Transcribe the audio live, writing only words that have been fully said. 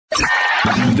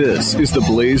This is the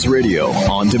Blaze Radio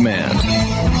On Demand.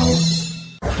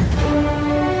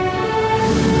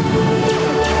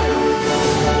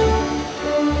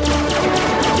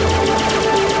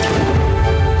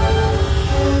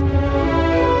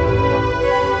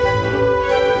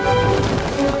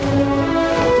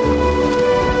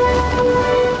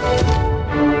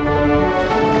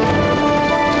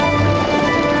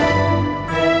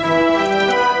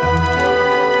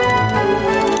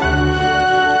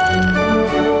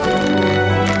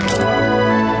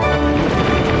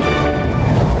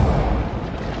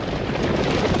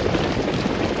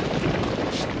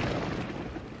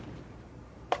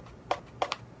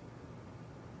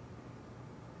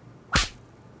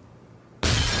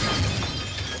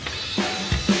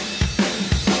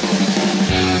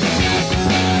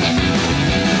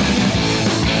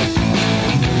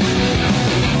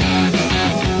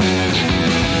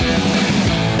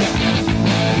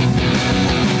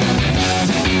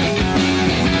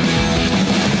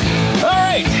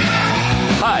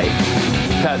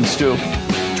 Stu,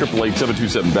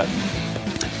 888-727-BET.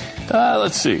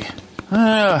 Let's see.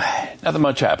 Nothing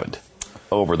much happened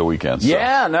over the weekend. So.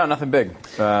 Yeah, no, nothing big.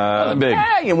 Nothing big.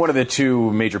 One of the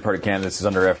two major party candidates is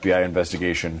under FBI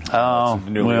investigation.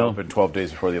 Newly opened 12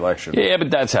 days before the election. Yeah,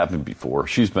 but that's happened before.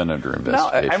 She's been under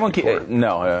investigation.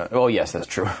 Well, yes, that's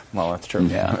true. Well, that's true.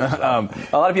 Yeah.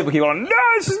 A lot of people keep going, no,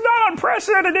 this is not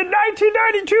unprecedented. In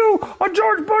 1992, a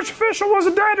George Bush official was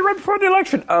indicted right before the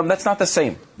election. That's not the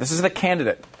same. This is the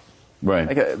candidate. Right.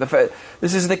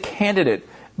 This is the candidate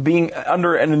being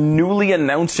under a newly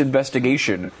announced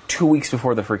investigation 2 weeks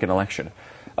before the freaking election.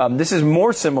 This is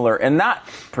more similar, and not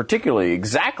particularly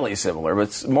exactly similar, but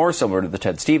it's more similar to the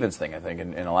Ted Stevens thing, I think,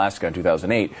 in Alaska in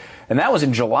 2008. And that was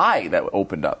in July that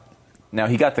opened up. Now,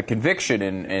 he got the conviction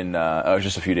in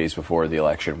just a few days before the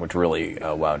election, which really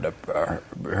wound up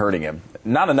hurting him.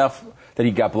 Not enough that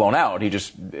he got blown out. He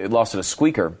just lost in a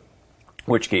squeaker,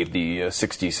 which gave the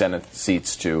 60 Senate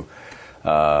seats to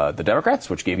the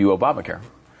Democrats, which gave you Obamacare.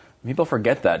 People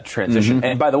forget that transition. Mm-hmm.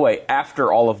 And by the way,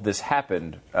 after all of this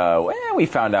happened, we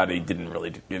found out he didn't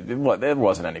really. There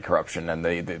wasn't any corruption, and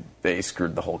they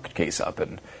screwed the whole case up,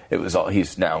 and it was all.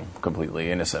 He's now completely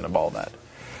innocent of all that.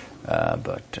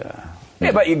 But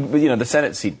the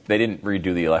Senate seat, they didn't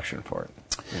redo the election for it.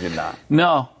 They did not.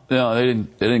 No, they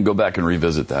didn't go back and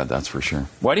revisit that. That's for sure.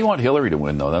 Why do you want Hillary to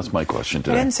win, though? That's my question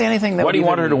today. I didn't say anything. Why do you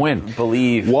want her to win?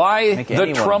 Why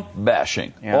the Trump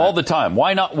bashing all the time?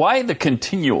 Why not? Why the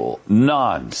continual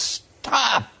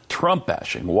non-stop Trump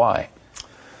bashing? Why?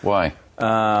 I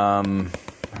didn't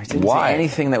say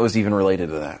anything that was even related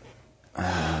to that.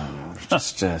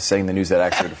 Just saying the news that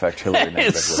actually would affect Hillary.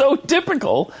 It's so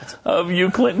typical of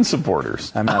you Clinton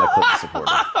supporters. I'm not a Clinton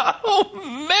supporter.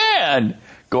 Oh, man.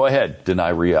 Go ahead. Deny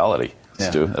reality,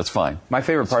 Stu. That's fine. My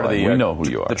favorite part of we know who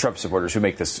you are. The Trump supporters who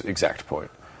make this exact point.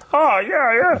 Oh,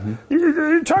 yeah. Mm-hmm.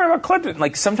 You're talking about Clinton.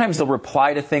 Like, sometimes they'll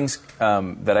reply to things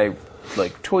that I,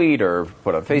 tweet or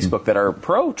put on Facebook that are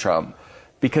pro-Trump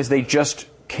because they just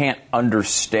can't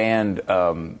understand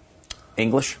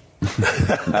English.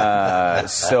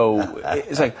 So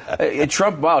it's like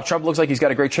Trump looks like he's got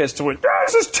a great chance to win.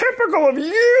 This is typical of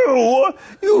you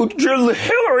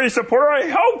Hillary supporter. I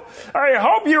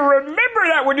hope you remember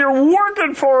that when you're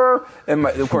working for her. And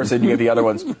of course, then you have the other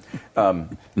ones.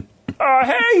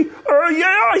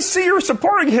 I see you're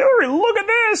supporting Hillary. Look at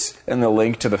this, and the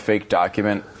link to the fake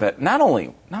document that not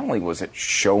only was it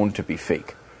shown to be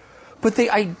fake, but they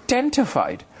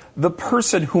identified the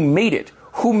person who made it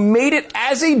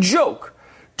as a joke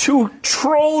to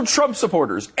troll Trump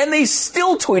supporters, and they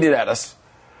still tweeted at us.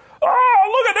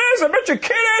 Oh, look at this! I bet you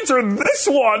can't answer this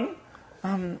one.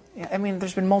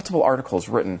 There's been multiple articles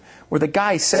written where the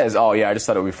guy says, "Oh yeah, I just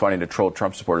thought it would be funny to troll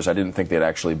Trump supporters. I didn't think they'd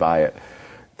actually buy it."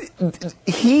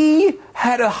 He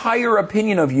had a higher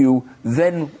opinion of you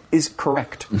than is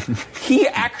correct. He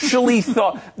actually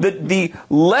thought that the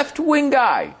left-wing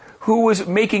guy who was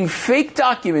making fake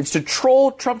documents to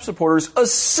troll Trump supporters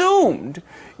assumed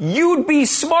you'd be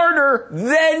smarter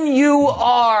than you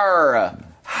are.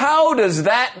 How does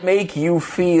that make you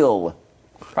feel?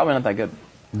 Probably not that good.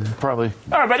 Probably.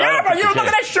 But look at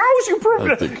that shows you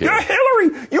proved it. You're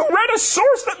Hillary. You read a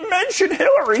source that mentioned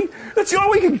Hillary. That's the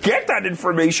only way you can get that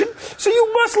information. So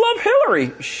you must love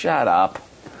Hillary. Shut up.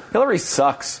 Hillary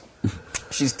sucks.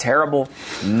 She's terrible.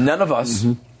 None of us.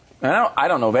 Mm-hmm. I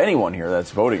don't know of anyone here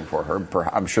that's voting for her.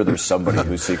 I'm sure there's somebody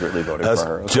who's secretly voting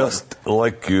for her. Just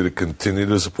like you to continue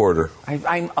to support her.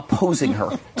 I'm opposing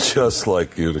her. Just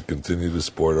like you to continue to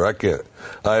support her. I can't.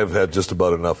 I have had just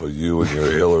about enough of you and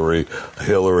your Hillary,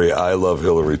 I love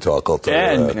Hillary talk. I'll tell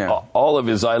you that. And all of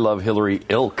his I love Hillary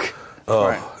ilk. Oh.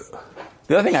 Right.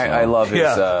 The other thing I love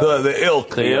is the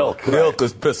ilk. The ilk. The ilk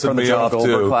is pissing from the me Jonah off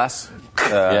Goldberg too. class.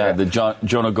 The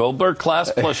Jonah Goldberg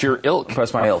class plus your ilk.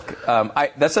 Plus my ilk.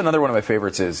 That's another one of my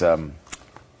favorites is,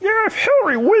 if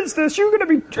Hillary wins this, you're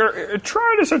going to be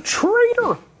tried as a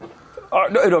traitor.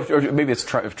 No, or maybe it's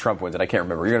if Trump wins it. I can't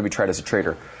remember. You're going to be tried as a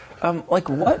traitor. Like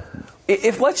what?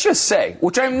 If let's just say,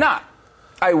 which I'm not,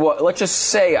 let's just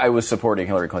say I was supporting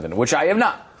Hillary Clinton, which I am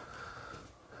not.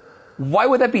 Why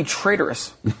would that be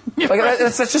traitorous? Like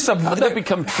that's just How would that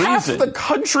become treason? Half the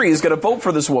country is going to vote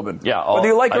for this woman, whether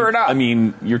you like her or not. I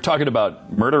mean, you're talking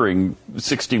about murdering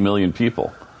 60 million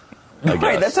people.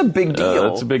 Right, that's a big deal.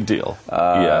 That's a big deal.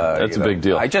 That's a big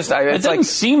deal. It doesn't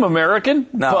seem American,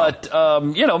 but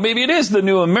maybe it is the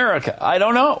new America. I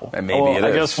don't know.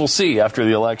 I guess we'll see after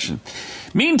the election.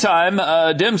 Meantime,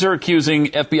 Dems are accusing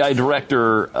FBI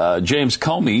Director James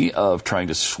Comey of trying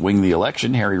to swing the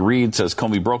election. Harry Reid says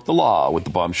Comey broke the law with the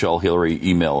bombshell Hillary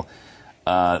email,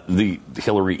 the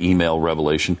Hillary email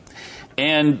revelation.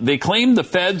 And they claim the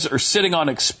feds are sitting on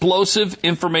explosive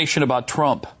information about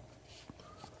Trump.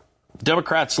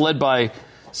 Democrats, led by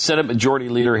Senate Majority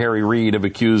Leader Harry Reid, have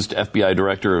accused FBI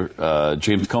Director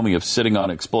James Comey of sitting on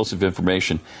explosive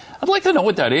information. I'd like to know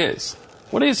what that is.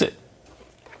 What is it?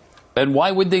 And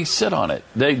why would they sit on it?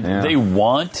 The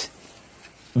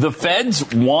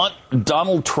feds want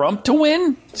Donald Trump to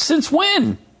win? Since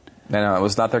when? No, it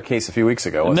was not their case a few weeks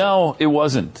ago, was it? No, it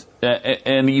wasn't.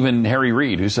 And even Harry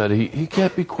Reid, who said he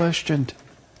can't be questioned.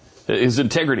 His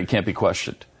integrity can't be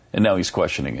questioned. And now he's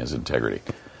questioning his integrity.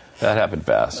 That happened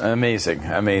fast. Amazing.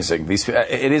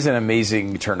 It is an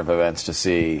amazing turn of events to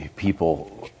see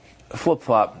people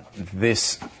flip-flop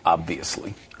this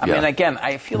obviously. I mean, again,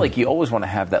 I feel like you always want to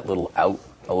have that little I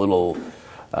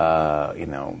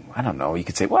don't know. You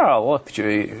could say, well, look,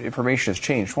 information has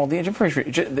changed. Well, the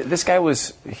information, this guy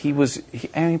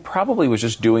he probably was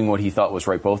just doing what he thought was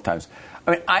right both times.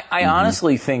 I mean, I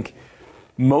honestly think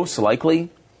most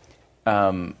likely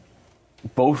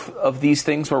both of these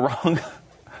things were wrong.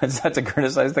 It's not to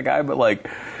criticize the guy, but like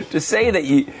to say that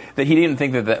he didn't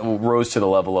think that rose to the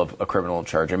level of a criminal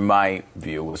charge, in my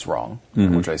view, was wrong,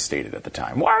 which I stated at the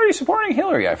time. Why are you supporting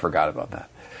Hillary? I forgot about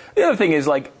that. The other thing is,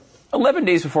 like, 11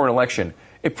 days before an election,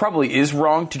 it probably is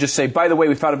wrong to just say, by the way,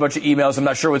 we found a bunch of emails. I'm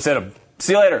not sure what's in them.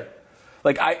 See you later.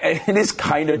 Like, it is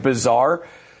kind of bizarre.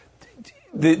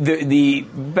 The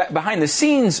behind the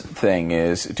scenes thing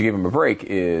is, to give him a break,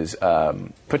 is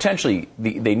potentially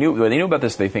they knew about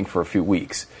this, they think, for a few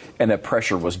weeks, and that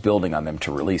pressure was building on them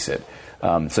to release it.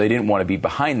 So they didn't want to be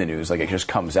behind the news, like it just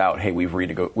comes out, hey, we've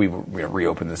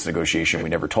reopened this negotiation, we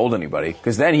never told anybody,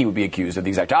 because then he would be accused of the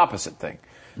exact opposite thing,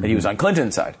 that he was on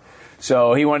Clinton's side.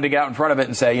 So he wanted to get out in front of it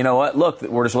and say, you know what, look,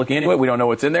 we're just looking into it, we don't know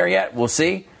what's in there yet, we'll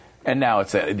see. And now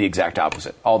it's the exact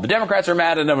opposite. All the Democrats are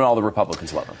mad at him, and all the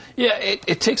Republicans love him. Yeah,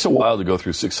 it takes a while to go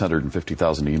through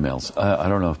 650,000 emails. I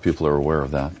don't know if people are aware of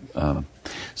that.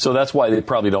 So that's why they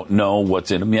probably don't know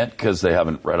what's in them yet, because they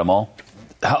haven't read them all.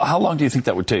 How long do you think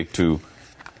that would take to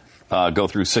go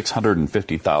through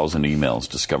 650,000 emails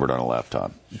discovered on a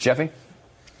laptop? Jeffy?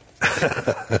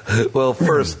 Well,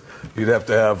 first, you'd have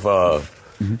to have...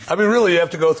 I mean, really, you have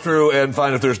to go through and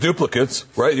find if there's duplicates,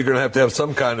 right? You're going to have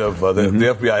some kind of... the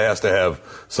FBI has to have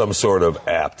some sort of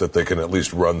app that they can at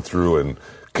least run through and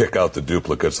kick out the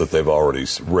duplicates that they've already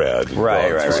read.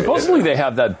 Right. Supposedly they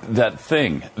have that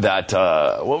thing, that...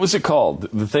 what was it called?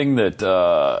 The thing that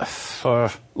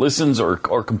listens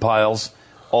or compiles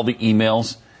all the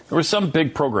emails. There was some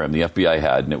big program the FBI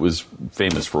had, and it was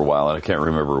famous for a while, and I can't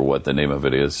remember what the name of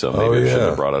it is, so maybe I shouldn't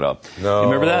have brought it up. No, you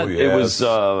remember that? yes. It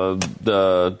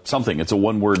was something. It's a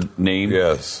one-word name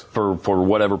for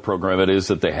whatever program it is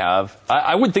that they have.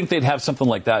 I would think they'd have something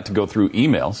like that to go through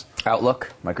emails.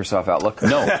 Outlook? Microsoft Outlook?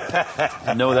 No,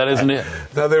 that isn't it.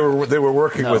 No, they were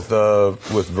working with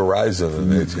Verizon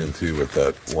and AT&T with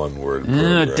that one-word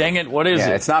program. Dang it, what is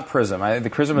it? It's not Prism. The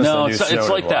Prism is the new it's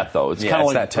like that, though. It's kind of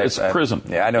like that it's Prism.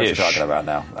 Yeah, I know what you're talking about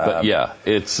now. But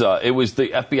it was the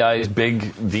FBI's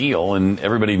big deal, and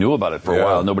everybody knew about it for a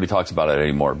while. Nobody talks about it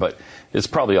anymore, but it's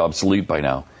probably obsolete by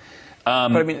now.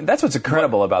 But I mean, that's what's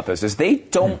incredible about this is they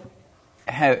don't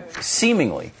have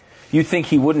seemingly. You'd think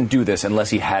he wouldn't do this unless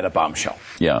he had a bombshell.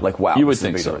 Yeah, like wow, you would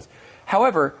think so. Difference.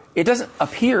 However, it doesn't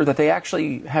appear that they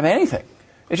actually have anything.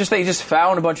 It's just they just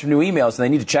found a bunch of new emails and they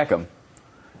need to check them.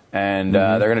 And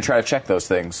they're going to try to check those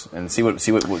things and see what's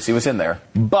in there.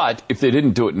 But if they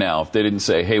didn't do it now, if they didn't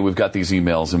say, "Hey, we've got these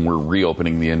emails and we're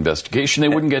reopening the investigation," they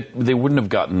wouldn't have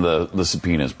gotten the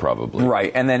subpoenas probably.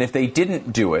 Right. And then if they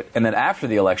didn't do it, and then after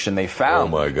the election they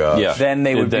found, oh my God, yeah. then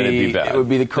it would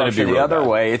be the corruption the other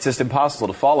way. It's just impossible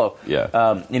to follow. Yeah.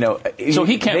 So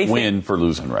he can't win for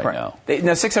losing right now.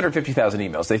 Now 650,000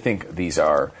 emails. They think these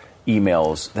are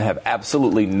emails that have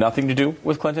absolutely nothing to do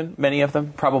with Clinton, many of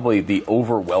them. Probably the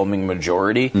overwhelming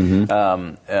majority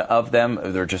of them.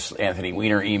 They're just Anthony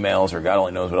Weiner emails, or God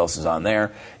only knows what else is on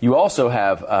there. You also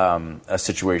have a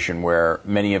situation where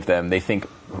many of them, they think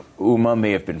Huma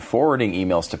may have been forwarding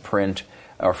emails to print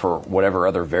or for whatever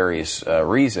other various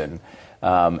reason,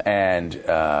 and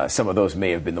some of those may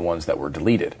have been the ones that were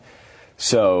deleted.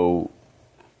 So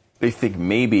they think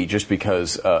maybe just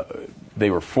because they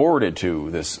were forwarded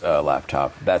to this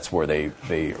laptop, that's where they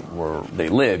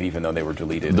live, even though they were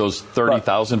deleted. Those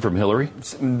 30,000 from Hillary?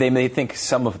 They may think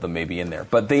some of them may be in there,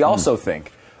 but they also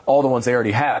think all the ones they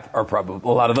already have are probably,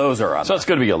 a lot of those are on. So it's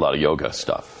going to be a lot of yoga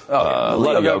stuff. A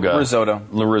lot of yoga,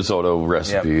 risotto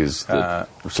recipes that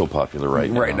are so popular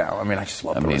right now. I mean, I just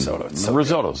love the risotto. It's so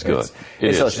risotto's good.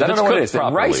 I don't know what it is.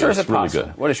 Rice or is it pasta? Really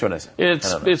good. What is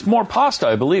it? It's more pasta,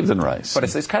 I believe, than rice. But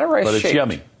it's kind of rice shaped. But it's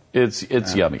yummy.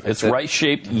 It's yummy. It's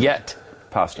rice-shaped, yet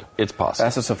pasta. It's pasta.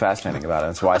 That's what's so fascinating about it.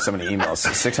 That's why so many emails,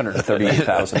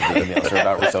 638,000 emails are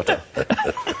about risotto.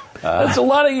 That's a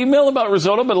lot of email about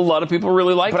risotto, but a lot of people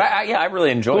really like it. But I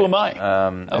really enjoy it. Who am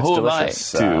I? Who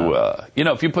delicious. am I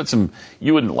to, if you put some,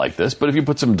 you wouldn't like this, but if you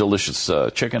put some delicious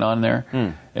chicken on there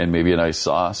and maybe a nice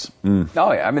sauce. Oh,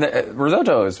 yeah. I mean,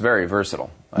 risotto is very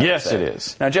versatile. Yes, it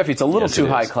is. Now, Jeffy, it's a little too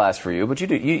high class for you, but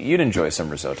you'd enjoy some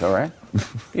risotto, right?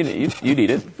 You'd eat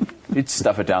it. You'd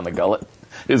stuff it down the gullet.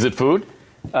 Is it food?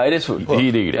 It is food.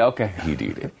 He'd eat it. Okay. He'd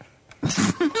eat it.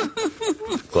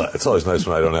 It's always nice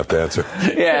when I don't have to answer.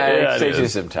 Yeah, it saves you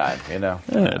some time, Yeah,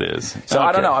 it is. So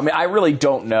I don't know. I mean, I really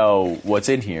don't know what's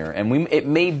in here, and it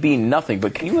may be nothing.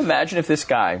 But can you imagine if this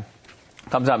guy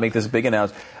comes out and makes this big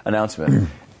announcement,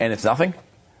 and it's nothing?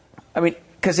 I mean,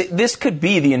 because this could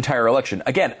be the entire election.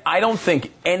 Again, I don't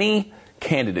think any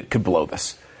candidate could blow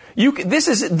this. This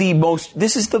is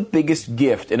the biggest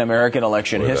gift in American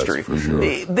election history. For sure.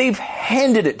 They've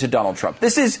handed it to Donald Trump.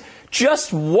 This is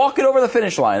just walking over the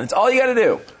finish line. That's all you got to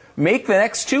do. Make the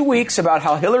next 2 weeks about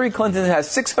how Hillary Clinton has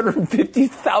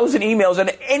 650,000 emails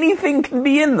and anything can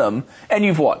be in them, and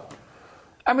you've won.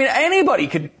 I mean, anybody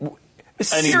could.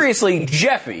 Seriously,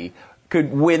 Jeffy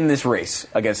could win this race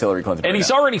against Hillary Clinton. And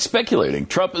he's already speculating.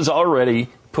 Trump is already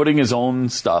putting his own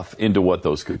stuff into what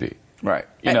those could be. Right.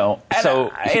 And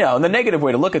the negative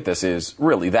way to look at this is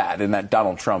really that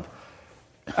Donald Trump,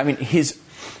 I mean, his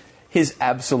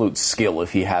absolute skill,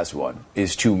 if he has one,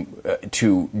 is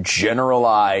to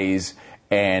generalize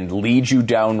and lead you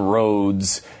down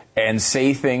roads and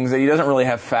say things that he doesn't really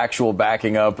have factual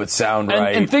backing up but sound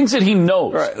right. And things that he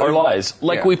knows are lies.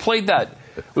 Yeah. We played that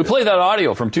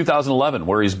audio from 2011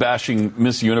 where he's bashing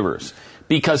Miss Universe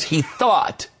because he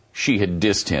thought she had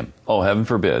dissed him. Oh, heaven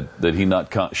forbid that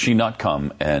she not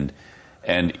come and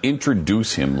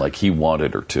introduce him like he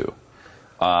wanted her to.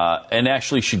 And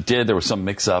actually she did. There was some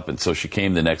mix-up, and so she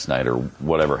came the next night or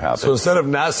whatever happened. So instead of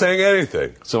not saying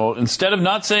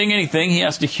anything, he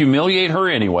has to humiliate her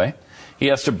anyway. He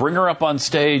has to bring her up on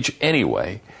stage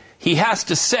anyway. He has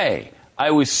to say,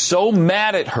 I was so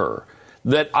mad at her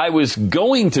that I was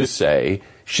going to say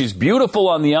she's beautiful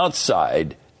on the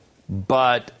outside,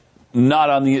 but not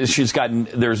on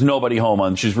there's nobody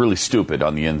home she's really stupid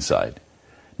on the inside.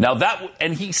 Now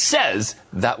and he says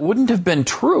that wouldn't have been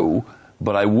true,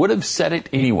 but I would have said it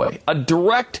anyway. A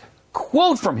direct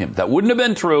quote from him. That wouldn't have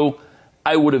been true.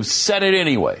 I would have said it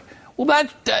anyway. Well,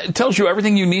 that tells you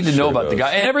everything you need to know about the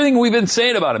guy and everything we've been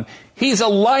saying about him. He's a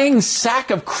lying sack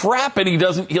of crap, and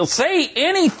he'll say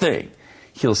anything.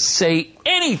 He'll say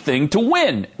anything to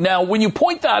win. Now, when you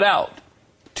point that out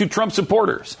to Trump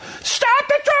supporters, stop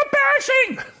the Trump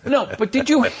bashing! No, but did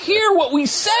you hear what we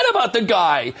said about the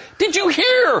guy? Did you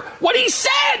hear what he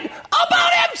said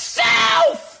about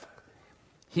himself?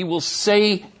 He will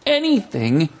say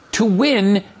anything to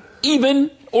win, even,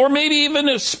 or maybe even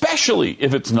especially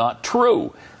if it's not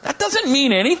true. That doesn't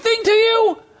mean anything to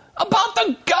you about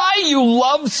the guy you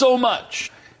love so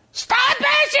much. Stop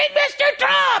bashing Mr.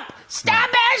 Trump! Stop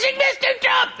bashing Mr.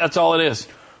 Trump! That's all it is.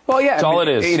 Well, yeah. That's all it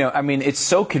is. It's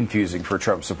so confusing for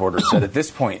Trump supporters that at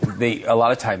this point, they a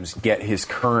lot of times get his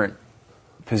current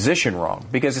position wrong.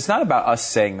 Because it's not about us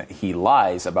saying that he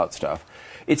lies about stuff.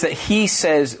 It's that he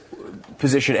says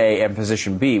position A and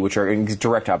position B, which are in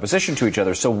direct opposition to each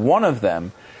other. So one of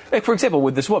them, like for example,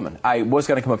 with this woman, I was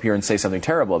going to come up here and say something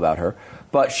terrible about her,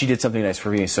 but she did something nice for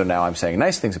me, so now I'm saying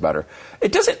nice things about her.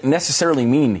 It doesn't necessarily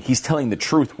mean he's telling the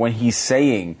truth when he's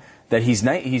saying that he's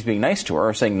being nice to her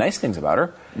or saying nice things about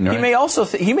her. Right. He may also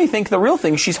he may think the real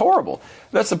thing, she's horrible.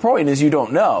 That's the point, is you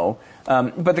don't know.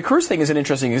 But the Cruz thing is an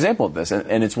interesting example of this,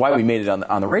 and it's why we made it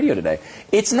on the radio today.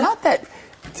 It's not that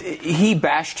he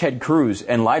bashed Ted Cruz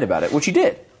and lied about it, which he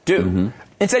did do. Mm-hmm.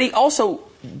 Instead, he also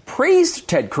praised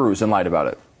Ted Cruz and lied about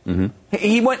it. Mm-hmm.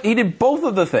 He did both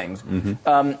of the things.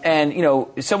 Mm-hmm. And, you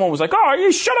know, someone was like, oh,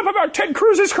 you shut up about Ted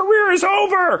Cruz, his career is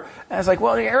over. And I was like,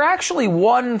 well, you're actually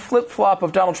one flip-flop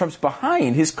of Donald Trump's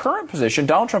behind. His current position,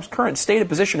 Donald Trump's current stated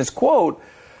position is, quote,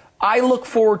 I look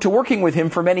forward to working with him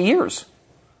for many years.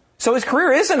 So his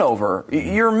career isn't over.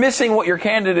 You're missing what your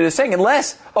candidate is saying,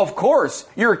 unless, of course,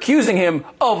 you're accusing him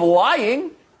of lying.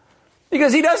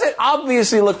 Because he doesn't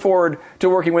obviously look forward to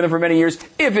working with him for many years.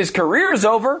 If his career is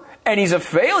over, and he's a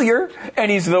failure, and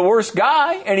he's the worst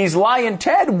guy, and he's lying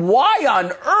Ted, why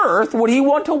on earth would he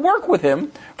want to work with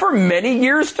him for many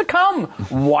years to come?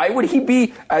 Why would he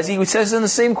be, as he says in the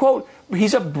same quote,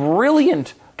 he's a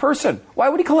brilliant person. Why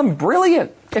would he call him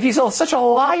brilliant if he's such a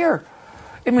liar?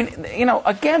 I mean, you know,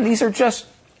 again, these are just,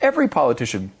 every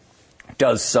politician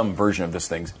does some version of these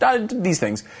things.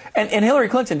 And Hillary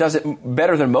Clinton does it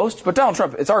better than most, but Donald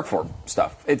Trump, it's art form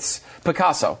stuff. It's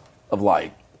Picasso of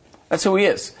lying. That's who he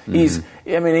is. Mm-hmm.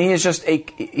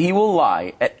 He will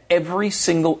lie at every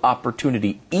single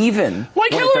opportunity, even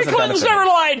like Hillary Clinton's never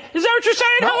lied. Is that what you're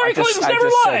saying? No, Hillary Clinton's never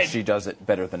lied. Said she does it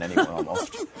better than anyone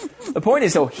almost. The point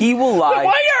is, though, he will lie. But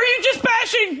why are you just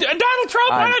bashing Donald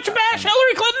Trump? Why don't you bash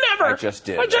Hillary Clinton ever? I just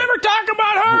did. Why don't you ever talk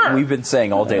about her? We've been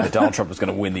saying all day that Donald Trump was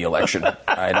going to win the election.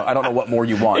 I don't know what more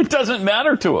you want. It doesn't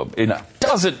matter to him. It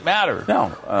doesn't matter.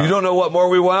 No. You don't know what more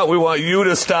we want? We want you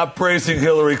to stop praising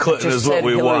Hillary Clinton is what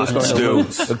we want to do.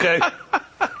 Okay?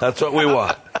 That's what we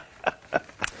want.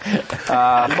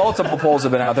 Multiple polls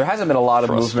have been out. There hasn't been a lot of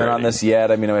movement on this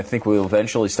yet. I mean, I think we'll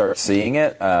eventually start seeing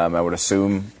it. I would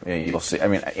assume you'll see. I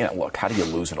mean, look, how do you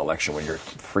lose an election when your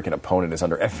freaking opponent is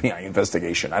under FBI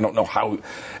investigation? I don't know how.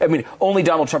 I mean, only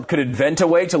Donald Trump could invent a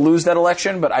way to lose that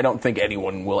election, but I don't think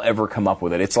anyone will ever come up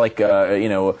with it. It's like,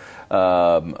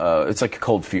 it's like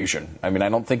cold fusion. I mean, I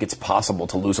don't think it's possible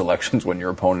to lose elections when your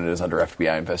opponent is under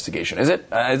FBI investigation. Is it?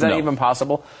 Is that even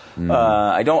possible?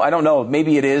 I don't know.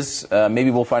 Maybe it is. Maybe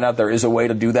we'll find out there is a way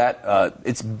to do that.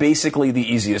 It's basically the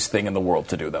easiest thing in the world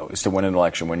to do, though, is to win an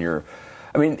election when you're,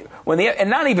 and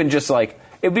not even just like,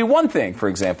 it'd be one thing, for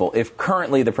example, if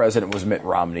currently the president was Mitt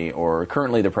Romney or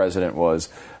currently the president was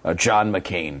John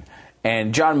McCain.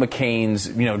 And John McCain's,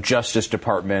 Justice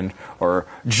Department or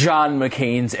John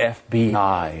McCain's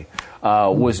FBI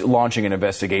was launching an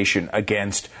investigation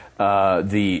against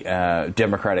the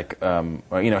Democratic,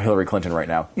 Hillary Clinton right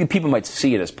now. People might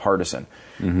see it as partisan.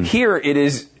 Mm-hmm. Here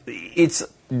it's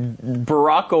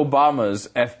Barack Obama's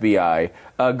FBI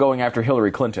going after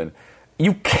Hillary Clinton.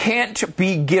 You can't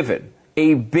be given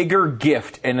a bigger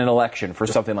gift in an election for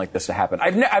something like this to happen.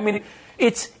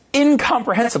 It's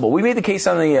incomprehensible. We made the case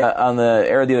on the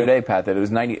air the other day, Pat, that it was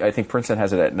 90. I think Princeton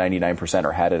has it at 99%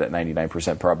 or had it at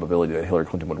 99% probability that Hillary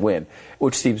Clinton would win,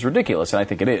 which seems ridiculous, and I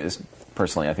think it is.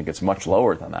 Personally, I think it's much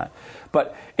lower than that.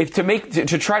 But if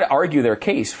to try to argue their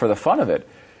case for the fun of it,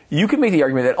 you could make the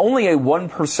argument that only a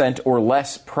 1% or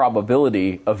less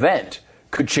probability event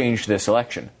could change this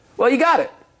election. Well, you got it.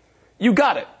 You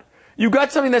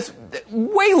got something that's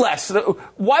way less.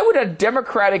 Why would a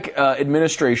Democratic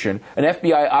administration, an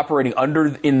FBI operating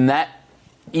in that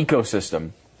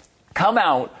ecosystem, come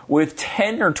out with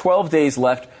 10 or 12 days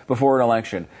left before an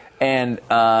election and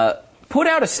put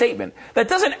out a statement that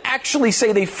doesn't actually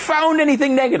say they found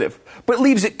anything negative, but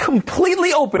leaves it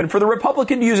completely open for the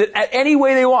Republican to use it at any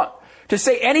way they want, to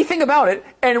say anything about it,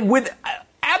 and with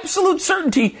absolute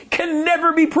certainty can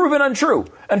never be proven untrue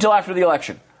until after the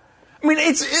election? I mean,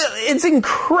 it's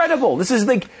incredible. This is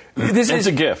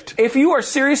a gift. If you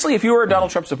are a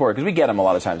Donald Trump supporter, because we get him a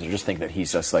lot of times, you just think that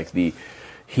he's just like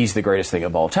he's the greatest thing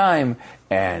of all time,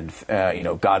 and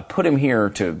God put him here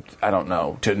to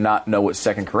not know what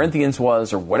 2 Corinthians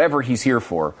was or whatever he's here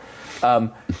for.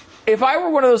 If I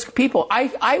were one of those people,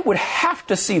 I would have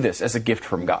to see this as a gift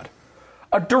from God.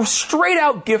 A straight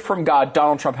out gift from God.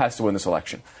 Donald Trump has to win this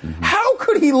election. Mm-hmm. How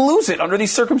could he lose it under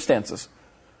these circumstances?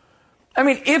 I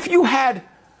mean, if you had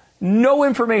no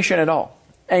information at all,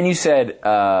 and you said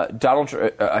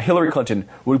Hillary Clinton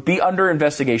would be under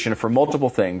investigation for multiple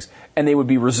things, and they would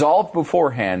be resolved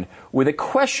beforehand with a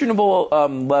questionable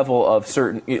level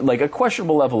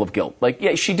of guilt. Like,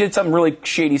 yeah, she did some really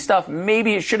shady stuff.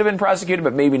 Maybe it should have been prosecuted,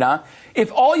 but maybe not.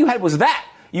 If all you had was that,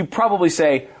 you probably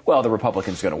say, well, the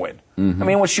Republican's going to win. Mm-hmm. I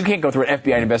mean, you can't go through an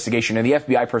FBI investigation and the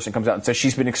FBI person comes out and says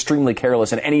she's been extremely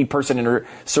careless and any person in her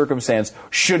circumstance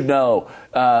should know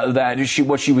that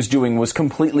what she was doing was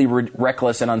completely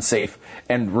reckless and unsafe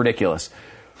and ridiculous.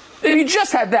 If you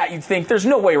just had that, you'd think there's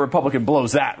no way a Republican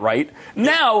blows that, right?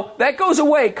 Now, that goes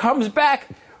away, comes back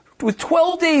with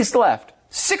 12 days left.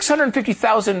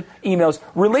 650,000 emails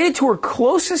related to her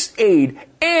closest aide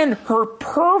and her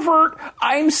pervert,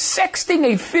 I'm sexting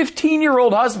a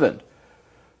 15-year-old husband.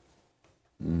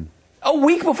 A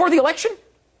week before the election?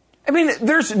 I mean,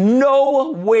 there's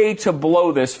no way to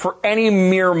blow this for any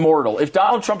mere mortal. If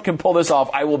Donald Trump can pull this off,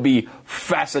 I will be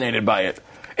fascinated by it.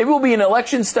 It will be an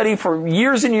election study for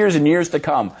years and years and years to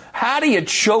come. How do you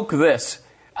choke this?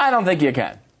 I don't think you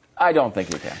can. I don't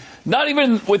think you can. Not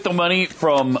even with the money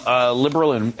from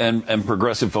liberal and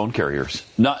progressive phone carriers.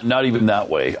 Not even that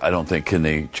way. I don't think can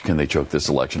they choke this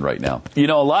election right now. You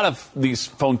know, a lot of these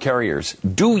phone carriers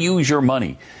do use your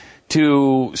money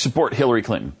to support Hillary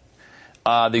Clinton.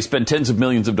 They spend tens of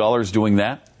millions of dollars doing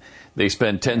that. They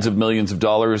spend tens of millions of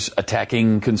dollars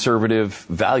attacking conservative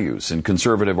values and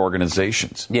conservative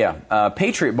organizations. Yeah.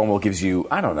 Patriot Mobile gives you,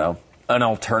 I don't know, an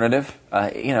alternative,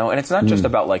 and it's not just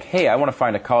about like, hey, I want to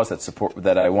find a cause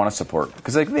that I want to support,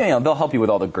 because they'll help you with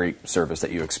all the great service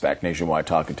that you expect: nationwide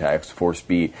talk and text,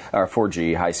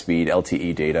 4G, high speed,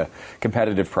 LTE data,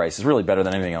 competitive prices, really better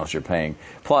than anything else you're paying.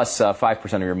 Plus,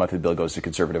 5% of your monthly bill goes to a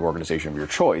conservative organization of your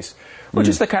choice, which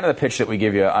is the kind of the pitch that we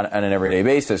give you on an everyday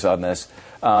basis on this.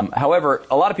 However,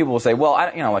 a lot of people will say, well,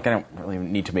 I don't really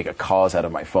need to make a cause out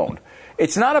of my phone.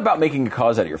 It's not about making a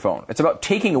cause out of your phone. It's about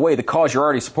taking away the cause you're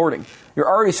already supporting. You're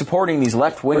already supporting these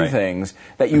left-wing things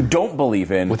that you don't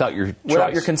believe in without your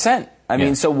consent. I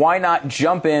mean, so why not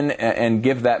jump in and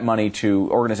give that money to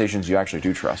organizations you actually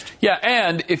do trust? Yeah,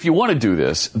 and if you want to do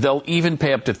this, they'll even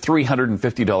pay up to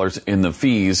 $350 in the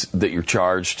fees that you're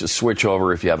charged to switch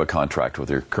over if you have a contract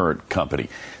with your current company.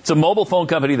 It's a mobile phone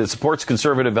company that supports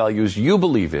conservative values you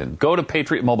believe in. Go to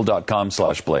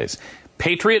patriotmobile.com/blaze.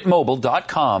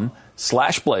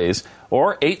 patriotmobile.com/blaze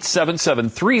or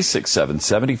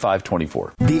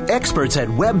 877-367-7524. The experts at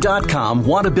Web.com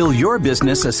want to build your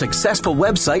business a successful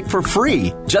website for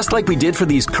free, just like we did for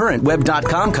these current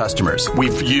Web.com customers.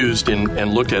 We've used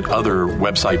and looked at other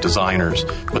website designers,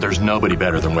 but there's nobody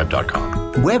better than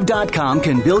Web.com. Web.com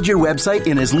can build your website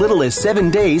in as little as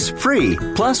 7 days free.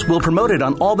 Plus, we'll promote it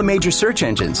on all the major search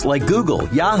engines like Google,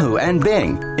 Yahoo, and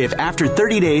Bing. If after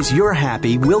 30 days you're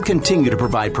happy, we'll continue to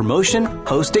provide promotion,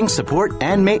 hosting, support,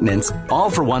 and maintenance,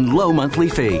 all for one low monthly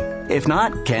fee. If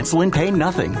not, cancel and pay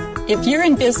nothing. If you're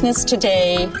in business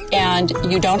today and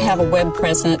you don't have a web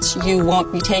presence, you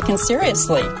won't be taken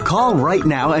seriously. Call right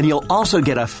now and you'll also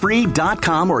get a free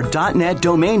 .com or .net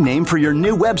domain name for your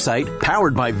new website,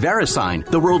 powered by VeriSign,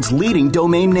 the world's leading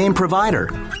domain name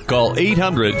provider. Call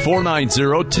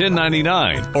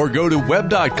 800-490-1099 or go to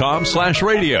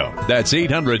web.com/radio. That's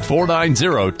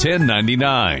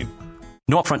 800-490-1099.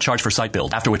 No upfront charge for site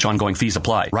build, after which ongoing fees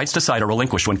apply. Rights to site are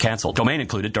relinquished when canceled. Domain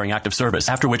included during active service,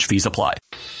 after which fees apply.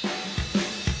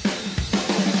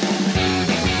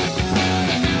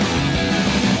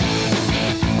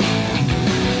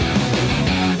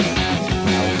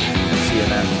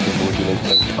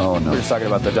 Oh, no. We're just talking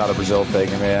about the Donna Brazile thing.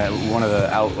 I mean, one of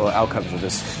the outcomes of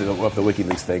the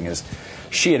WikiLeaks thing is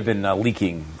she had been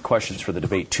leaking questions for the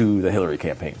debate to the Hillary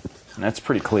campaign. And that's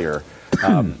pretty clear.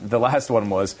 The last one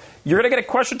was, you're going to get a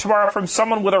question tomorrow from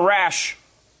someone with a rash.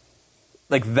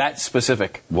 Like that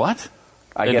specific. What?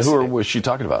 I guess. Who was she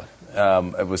talking about?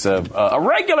 It was a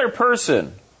regular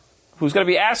person who's going to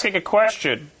be asking a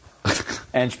question.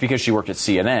 And because she worked at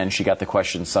CNN, she got the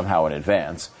questions somehow in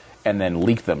advance and then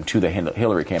leaked them to the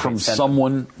Hillary campaign. From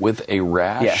someone with a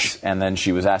rash? Yes. And then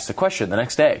she was asked a question the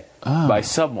next day by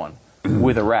someone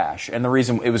with a rash. And the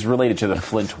reason, it was related to the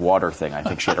Flint water thing. I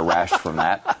think she had a rash from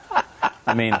that.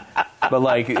 I mean, but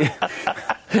like...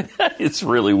 It's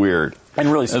really weird.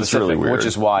 And really specific, really weird. Which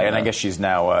is why, and I guess she's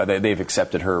now, they've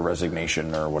accepted her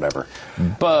resignation or whatever.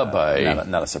 Bye-bye.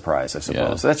 Not a surprise, I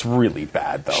suppose. Yeah. That's really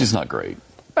bad, though. She's not great.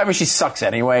 I mean, she sucks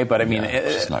anyway, but I mean...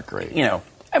 she's not great. You know,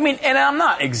 I mean, and I'm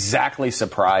not exactly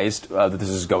surprised that this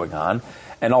is going on.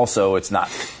 And also, it's not,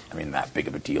 I mean, that big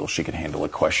of a deal. She can handle a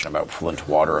question about Flint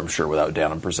water, I'm sure, without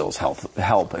Donna Brazile's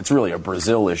help. It's really a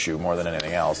Brazil issue more than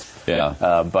anything else. Yeah.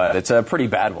 But it's a pretty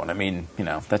bad one. I mean, you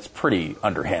know, that's pretty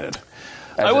underhanded.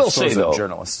 I will say, though,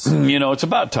 journalists. It's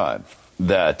about time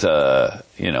that,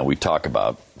 we talk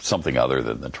about something other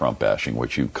than the Trump bashing,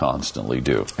 which you constantly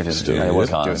do. I just do. I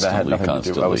wasn't doing that. Had nothing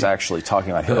to do. I was actually talking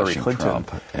about Hillary Clinton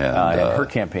and her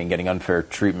campaign getting unfair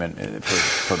treatment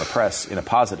from the press in a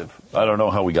positive. I don't know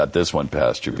how we got this one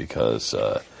past you, because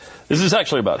this is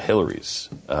actually about Hillary's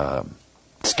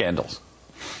scandals.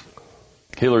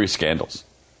 Hillary's scandals.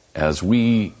 As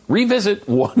we revisit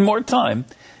one more time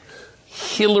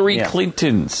Hillary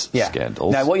Clinton's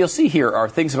scandals. Now, what you'll see here are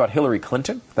things about Hillary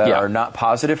Clinton that are not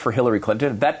positive for Hillary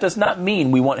Clinton. That does not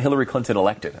mean we want Hillary Clinton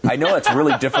elected. I know it's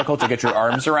really difficult to get your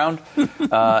arms around,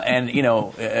 and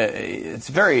it's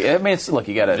very. I mean, look,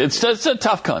 you got to. It's a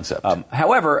tough concept.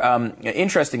 However,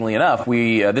 interestingly enough,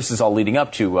 this is all leading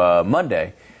up to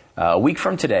Monday, a week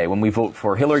from today, when we vote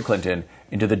for Hillary Clinton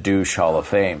into the Douche Hall of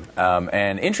Fame.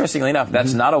 And interestingly enough,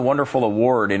 that's not a wonderful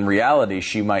award in reality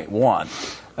she might want.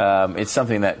 It's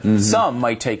something that some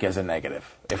might take as a negative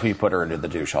if we put her into the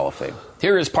Douche Hall of Fame.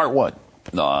 Here is part one,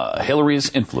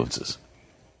 Hillary's influences.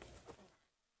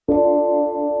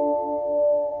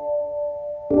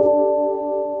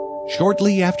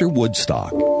 Shortly after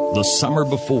Woodstock, the summer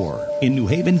before, in New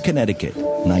Haven, Connecticut,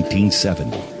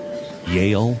 1970,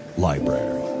 Yale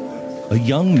Library. A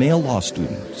young male law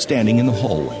student standing in the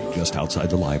hallway just outside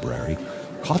the library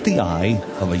caught the eye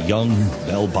of a young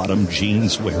bell-bottom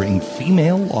jeans-wearing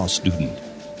female law student,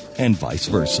 and vice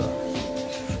versa.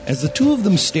 As the two of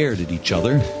them stared at each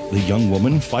other, the young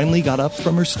woman finally got up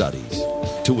from her studies,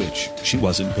 to which she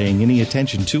wasn't paying any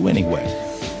attention to anyway,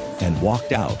 and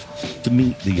walked out to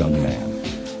meet the young man.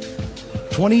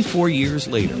 24 years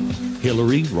later,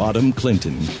 Hillary Rodham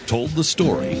Clinton told the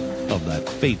story of that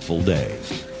fateful day.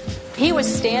 He was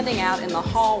standing out in the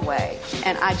hallway,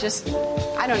 and I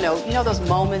don't know, those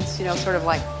moments, sort of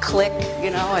like click,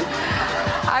 and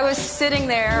I was sitting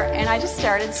there, and I just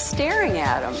started staring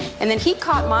at him. And then he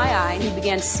caught my eye, and he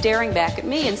began staring back at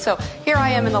me. And so here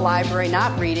I am in the library,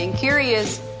 not reading. Here he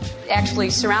is, actually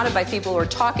surrounded by people who are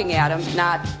talking at him,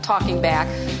 not talking back.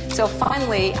 So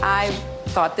finally, I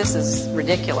thought, this is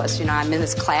ridiculous. I'm in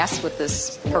this class with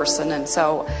this person. And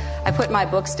so I put my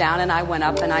books down and I went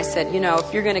up and I said,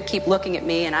 if you're going to keep looking at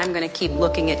me and I'm going to keep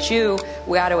looking at you,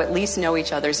 we ought to at least know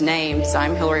each other's names.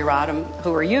 I'm Hillary Rodham.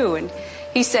 Who are you? And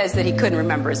he says that he couldn't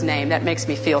remember his name. That makes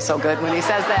me feel so good when he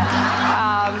says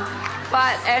that.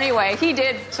 But anyway, he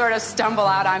did sort of stumble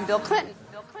out, I'm Bill Clinton.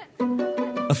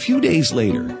 A few days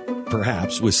later,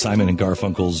 perhaps with Simon and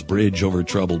Garfunkel's Bridge Over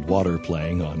Troubled Water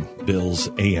playing on Bill's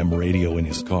AM radio in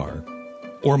his car,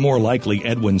 or more likely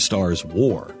Edwin Starr's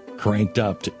War cranked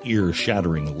up to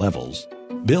ear-shattering levels,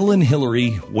 Bill and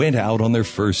Hillary went out on their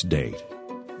first date.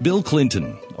 Bill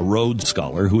Clinton, a Rhodes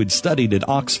Scholar who had studied at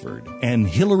Oxford, and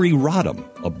Hillary Rodham,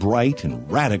 a bright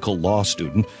and radical law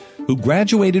student who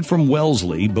graduated from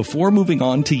Wellesley before moving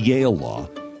on to Yale Law,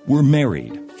 were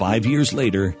married 5 years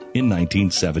later in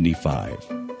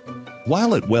 1975.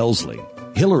 While at Wellesley,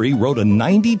 Hillary wrote a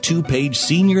 92-page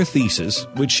senior thesis,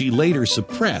 which she later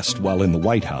suppressed while in the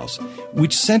White House,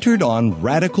 which centered on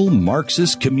radical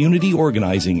Marxist community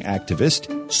organizing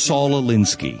activist Saul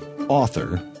Alinsky,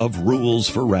 author of Rules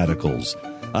for Radicals,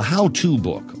 a how-to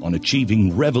book on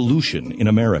achieving revolution in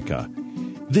America.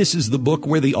 This is the book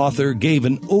where the author gave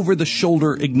an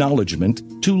over-the-shoulder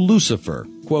acknowledgement to Lucifer,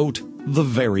 quote, the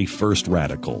very first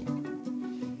radical.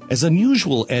 As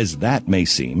unusual as that may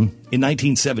seem, in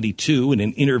 1972, in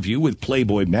an interview with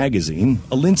Playboy magazine,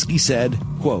 Alinsky said,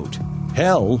 quote,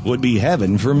 hell would be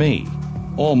heaven for me.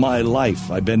 All my life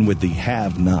I've been with the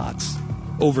have-nots.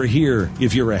 Over here,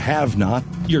 if you're a have-not,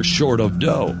 you're short of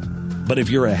dough. But if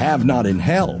you're a have-not in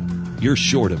hell, you're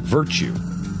short of virtue.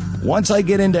 Once I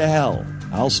get into hell,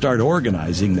 I'll start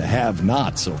organizing the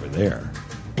have-nots over there.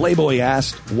 Playboy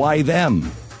asked, why them?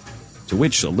 To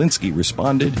which Alinsky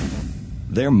responded,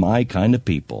 they're my kind of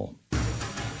people.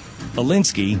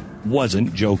 Alinsky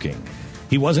wasn't joking.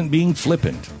 He wasn't being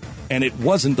flippant. And it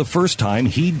wasn't the first time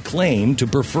he'd claimed to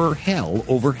prefer hell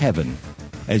over heaven,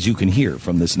 as you can hear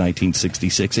from this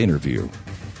 1966 interview.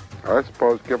 I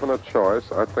suppose, given a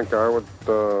choice, I think I would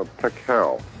pick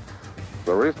hell.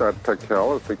 The reason I'd pick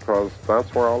hell is because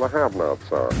that's where all the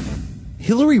have-nots are.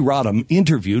 Hillary Rodham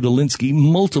interviewed Alinsky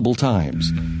multiple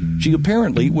times. She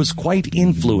apparently was quite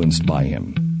influenced by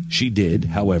him. She did,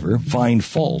 however, find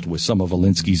fault with some of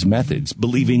Alinsky's methods,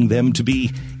 believing them to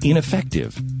be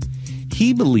ineffective.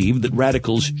 He believed that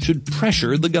radicals should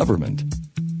pressure the government.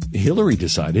 Hillary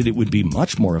decided it would be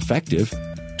much more effective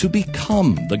to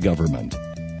become the government.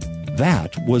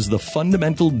 That was the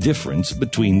fundamental difference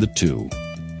between the two.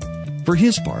 For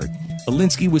his part,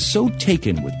 Alinsky was so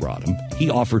taken with Rodham, he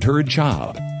offered her a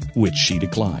job, which she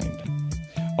declined.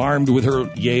 Armed with her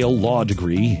Yale law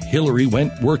degree, Hillary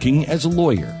went working as a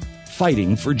lawyer,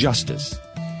 fighting for justice.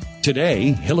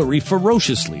 Today, Hillary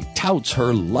ferociously touts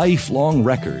her lifelong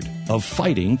record of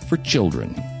fighting for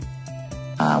children.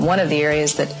 One of the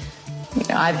areas that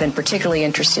I've been particularly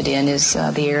interested in is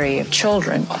the area of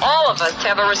children. All of us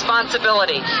have a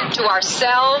responsibility to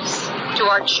ourselves, to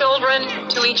our children,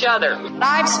 to each other.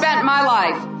 I've spent my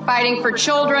life fighting for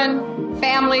children,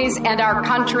 families, and our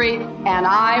country, and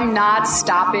I'm not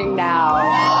stopping now.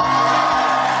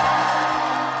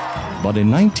 But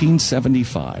in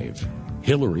 1975,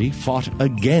 Hillary fought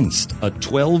against a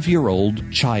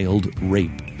 12-year-old child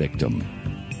rape victim.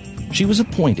 She was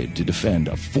appointed to defend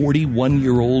a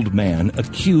 41-year-old man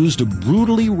accused of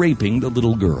brutally raping the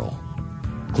little girl.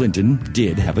 Clinton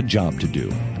did have a job to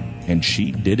do, and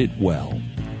she did it well.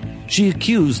 She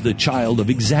accused the child of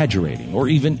exaggerating or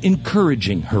even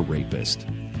encouraging her rapist.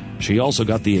 She also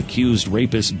got the accused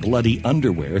rapist's bloody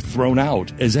underwear thrown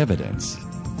out as evidence.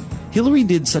 Hillary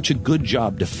did such a good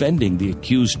job defending the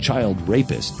accused child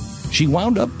rapist, she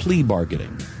wound up plea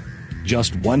bargaining.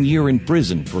 Just 1 year in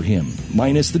prison for him,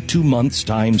 minus the 2 months'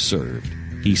 time served.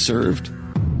 He served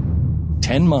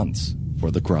 10 months for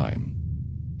the crime.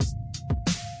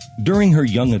 During her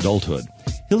young adulthood,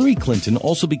 Hillary Clinton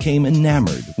also became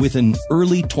enamored with an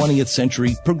early 20th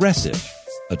century progressive,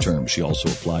 a term she also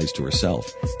applies to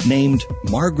herself, named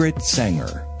Margaret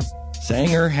Sanger.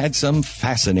 Sanger had some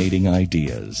fascinating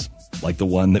ideas, like the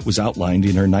one that was outlined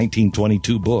in her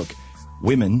 1922 book,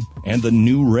 Women and the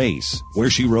New Race, where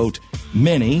she wrote,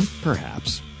 "Many,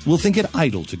 perhaps, will think it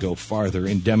idle to go farther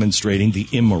in demonstrating the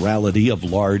immorality of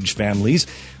large families,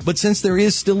 but since there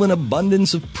is still an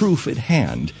abundance of proof at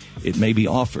hand, it may be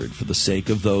offered for the sake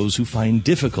of those who find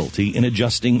difficulty in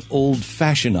adjusting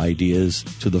old-fashioned ideas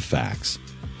to the facts.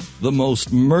 The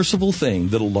most merciful thing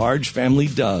that a large family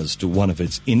does to one of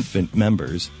its infant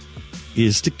members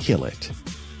is to kill it."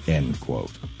 End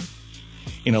quote.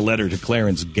 In a letter to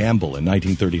Clarence Gamble in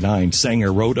 1939,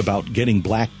 Sanger wrote about getting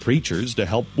black preachers to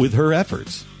help with her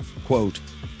efforts. Quote,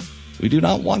 "We do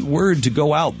not want word to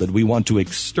go out that we want to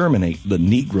exterminate the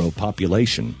Negro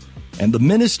population, and the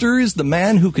minister is the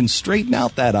man who can straighten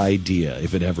out that idea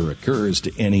if it ever occurs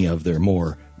to any of their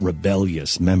more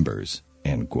rebellious members."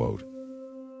 End quote.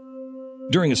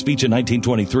 During a speech in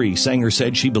 1923, Sanger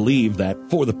said she believed that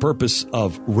for the purpose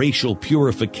of racial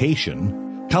purification,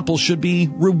 couples should be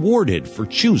rewarded for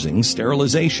choosing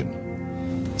sterilization.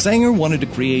 Sanger wanted to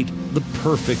create the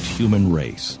perfect human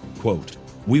race. Quote,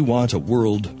 "We want a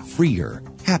world freer,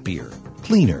 happier,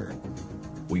 cleaner.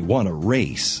 We want a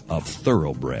race of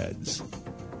thoroughbreds."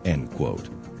 End quote.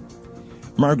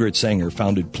 Margaret Sanger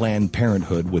founded Planned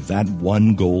Parenthood with that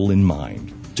one goal in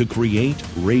mind, to create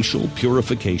racial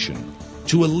purification,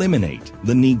 to eliminate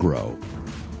the Negro.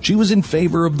 She was in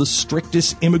favor of the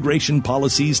strictest immigration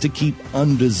policies to keep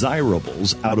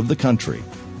undesirables out of the country.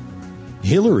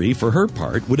 Hillary, for her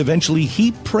part, would eventually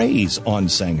heap praise on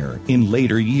Sanger in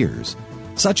later years,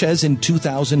 such as in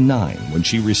 2009 when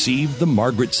she received the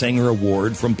Margaret Sanger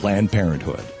Award from Planned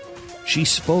Parenthood. She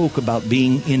spoke about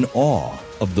being in awe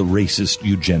of the racist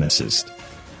eugenicist.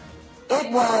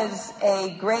 It was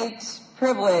a great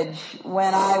privilege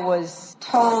when I was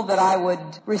told that I would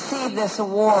receive this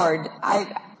award. I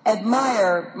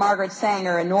admire Margaret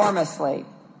Sanger enormously.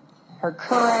 Her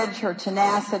courage, her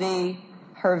tenacity,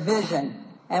 her vision.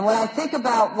 And when I think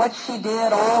about what she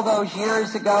did all those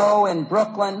years ago in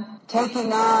Brooklyn,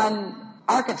 taking on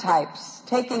archetypes,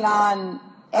 taking on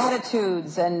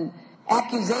attitudes and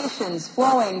accusations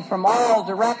flowing from all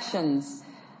directions,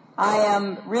 I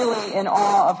am really in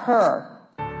awe of her.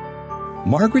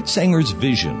 Margaret Sanger's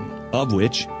vision, of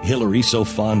which Hillary so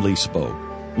fondly spoke,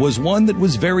 was one that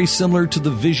was very similar to the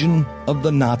vision of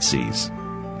the Nazis.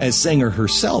 As Sanger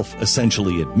herself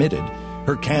essentially admitted,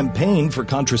 her campaign for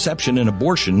contraception and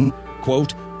abortion,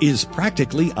 quote, is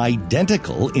practically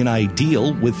identical in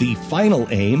ideal with the final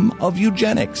aim of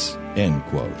eugenics, end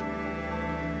quote.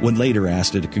 When later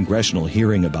asked at a congressional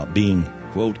hearing about being,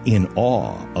 quote, in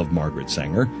awe of Margaret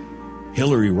Sanger,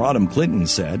 Hillary Rodham Clinton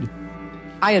said,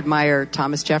 "I admire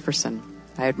Thomas Jefferson.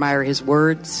 I admire his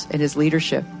words and his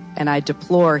leadership, and I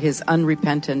deplore his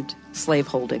unrepentant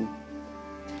slaveholding.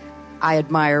 I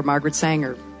admire Margaret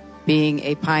Sanger, being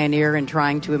a pioneer in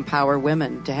trying to empower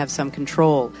women to have some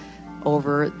control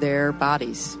over their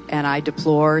bodies, and I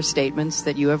deplore statements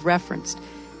that you have referenced.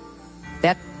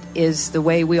 That is the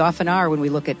way we often are when we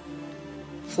look at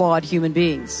flawed human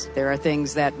beings. There are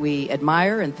things that we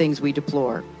admire and things we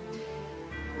deplore.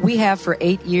 We have for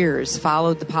 8 years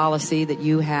followed the policy that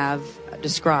you have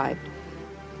described,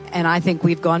 and I think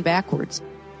we've gone backwards.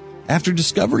 After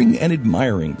discovering and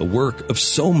admiring the work of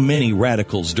so many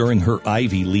radicals during her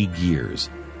Ivy League years,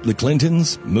 the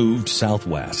Clintons moved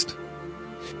southwest.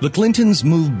 The Clintons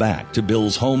moved back to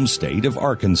Bill's home state of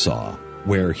Arkansas,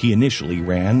 where he initially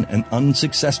ran an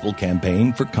unsuccessful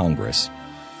campaign for Congress.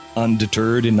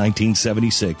 Undeterred in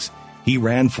 1976, he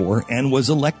ran for and was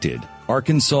elected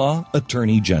Arkansas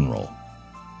Attorney General.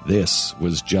 This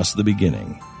was just the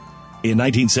beginning. In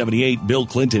 1978, Bill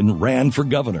Clinton ran for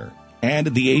governor, and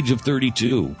at the age of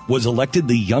 32, was elected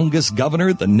the youngest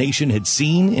governor the nation had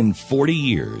seen in 40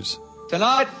 years.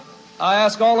 Tonight, I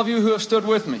ask all of you who have stood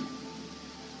with me.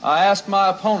 I ask my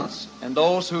opponents and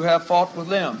those who have fought with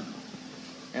them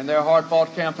in their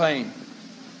hard-fought campaign.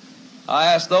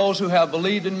 I ask those who have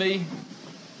believed in me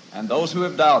and those who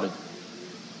have doubted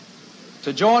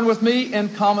to join with me in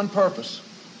common purpose.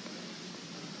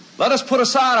 Let us put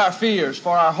aside our fears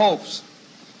for our hopes.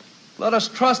 Let us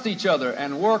trust each other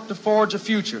and work to forge a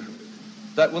future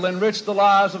that will enrich the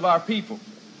lives of our people,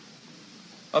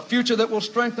 a future that will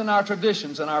strengthen our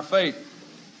traditions and our faith,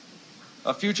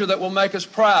 a future that will make us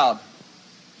proud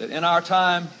that in our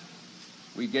time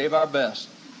we gave our best.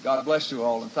 God bless you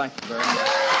all, and thank you very much.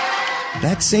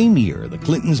 That same year, the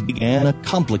Clintons began a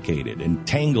complicated and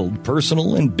tangled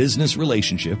personal and business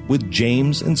relationship with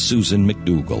James and Susan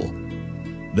McDougal.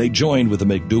 They joined with the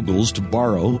McDougals to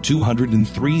borrow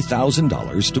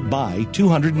 $203,000 to buy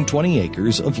 220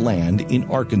 acres of land in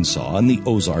Arkansas in the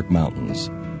Ozark Mountains.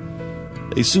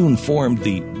 They soon formed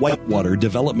the Whitewater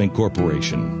Development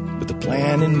Corporation with the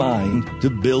plan in mind to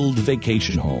build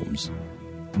vacation homes.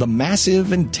 The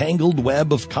massive and tangled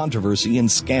web of controversy and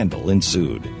scandal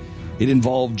ensued. It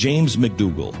involved James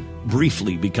McDougal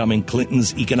briefly becoming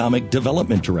Clinton's economic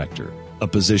development director, a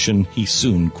position he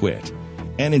soon quit.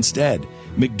 And instead,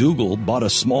 McDougal bought a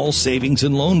small savings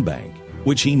and loan bank,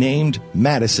 which he named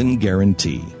Madison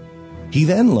Guaranty. He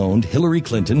then loaned Hillary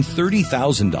Clinton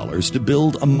 $30,000 to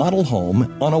build a model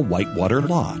home on a Whitewater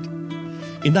lot.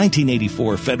 In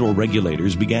 1984, federal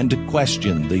regulators began to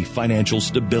question the financial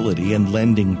stability and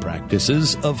lending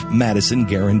practices of Madison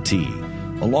Guaranty,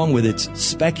 along with its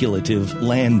speculative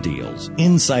land deals,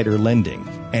 insider lending,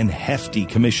 and hefty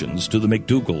commissions to the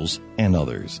McDougals and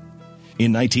others.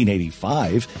 In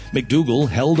 1985, McDougal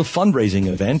held a fundraising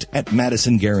event at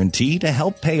Madison Guaranty to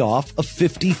help pay off a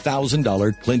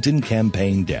 $50,000 Clinton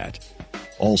campaign debt.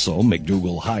 Also,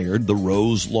 McDougal hired the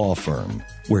Rose Law Firm,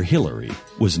 where Hillary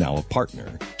was now a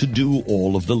partner, to do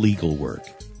all of the legal work.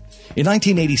 In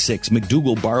 1986,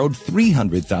 McDougal borrowed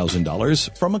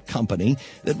 $300,000 from a company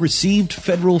that received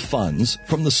federal funds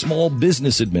from the Small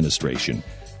Business Administration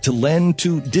to lend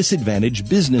to disadvantaged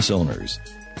business owners.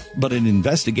 But an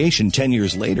investigation 10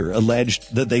 years later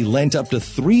alleged that they lent up to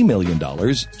 $3 million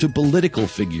to political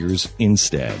figures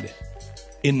instead.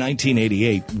 In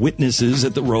 1988, witnesses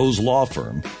at the Rose Law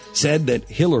Firm said that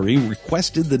Hillary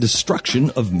requested the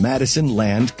destruction of Madison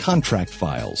land contract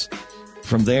files.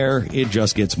 From there, it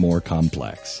just gets more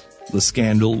complex. The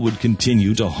scandal would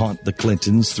continue to haunt the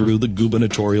Clintons through the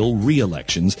gubernatorial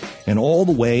re-elections and all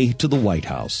the way to the White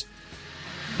House.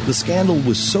 The scandal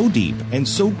was so deep and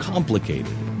so complicated,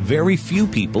 very few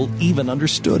people even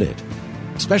understood it.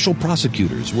 Special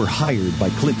prosecutors were hired by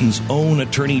Clinton's own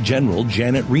Attorney General,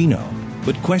 Janet Reno,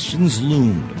 but questions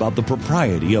loomed about the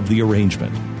propriety of the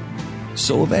arrangement.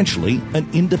 So eventually, an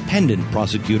independent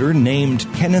prosecutor named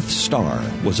Kenneth Starr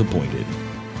was appointed.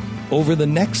 Over the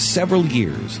next several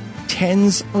years,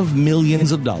 tens of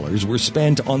millions of dollars were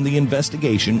spent on the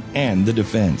investigation and the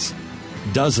defense.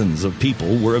 Dozens of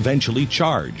people were eventually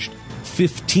charged.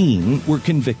 15 were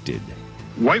convicted.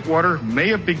 Whitewater may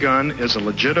have begun as a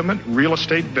legitimate real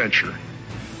estate venture,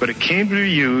 but it came to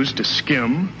be used to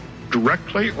skim,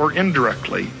 directly or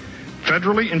indirectly,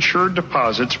 federally insured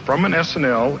deposits from an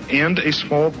S&L and a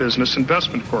small business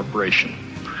investment corporation.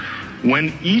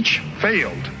 When each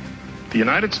failed, the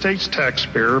United States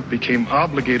taxpayer became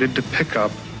obligated to pick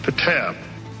up the tab.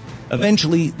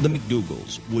 Eventually, the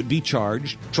McDougals would be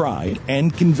charged, tried,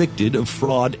 and convicted of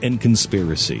fraud and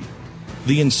conspiracy.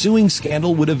 The ensuing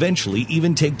scandal would eventually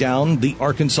even take down the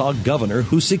Arkansas governor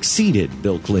who succeeded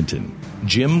Bill Clinton,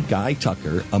 Jim Guy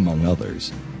Tucker, among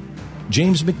others.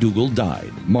 James McDougal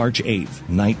died March 8,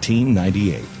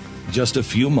 1998, just a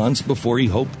few months before he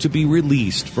hoped to be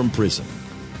released from prison.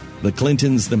 The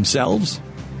Clintons themselves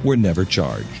were never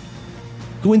charged.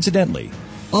 Coincidentally,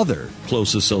 other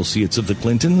close associates of the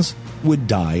Clintons would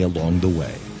die along the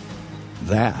way.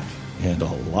 That and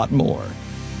a lot more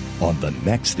on the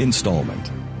next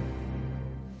installment.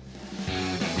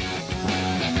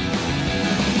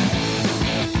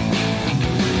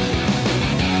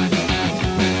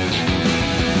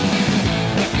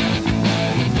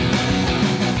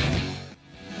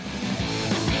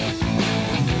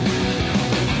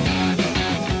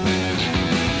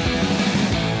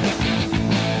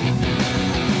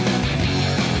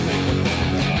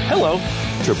 Hello.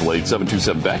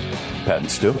 888-727-BECK. Pat and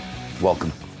Stu.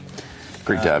 Welcome.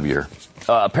 Great to have you here.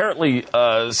 Apparently,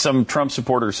 some Trump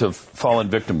supporters have fallen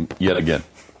victim yet again.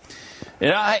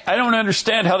 And I don't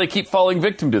understand how they keep falling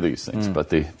victim to these things, but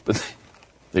they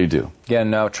do. Again,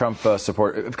 now Trump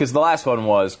support, because the last one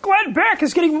was Glenn Beck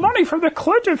is getting money from the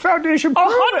Clinton Foundation.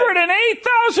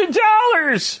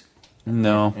 $108,000.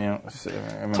 No,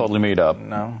 totally made up.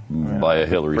 By a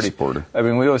Hillary supporter. I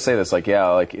mean, we always say this, like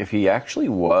if he actually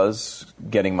was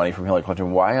getting money from Hillary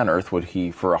Clinton, why on earth would he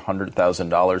for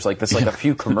 $100,000? Like that's like a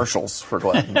few commercials for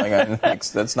Glenn.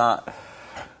 That's not.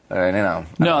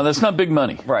 No, that's not big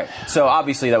money. Right. So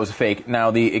obviously that was a fake.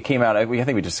 Now it came out. I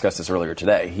think we discussed this earlier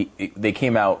today. They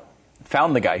came out,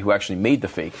 found the guy who actually made the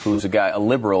fake, who's a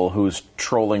liberal who's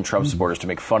trolling Trump supporters to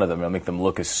make fun of them and make them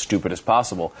look as stupid as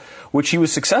possible, which he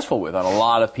was successful with on a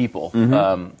lot of people.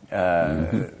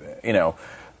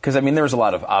 Because, there was a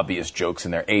lot of obvious jokes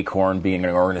in there. Acorn being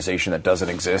an organization that doesn't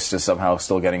exist is somehow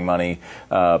still getting money.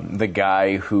 The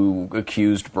guy who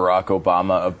accused Barack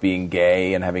Obama of being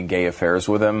gay and having gay affairs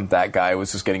with him, that guy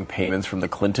was just getting payments from the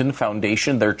Clinton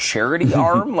Foundation, their charity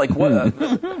arm. Like, what?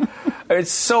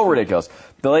 It's so ridiculous.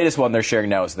 The latest one they're sharing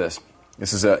now is this.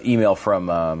 This is an email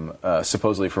from,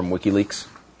 supposedly from WikiLeaks.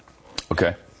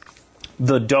 Okay.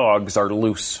 The dogs are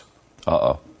loose.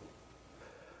 Uh-oh.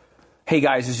 Hey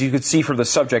guys, as you can see from the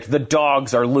subject, the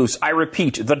dogs are loose. I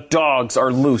repeat, the dogs are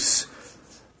loose.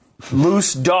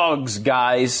 Loose dogs,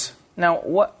 guys. Now,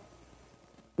 what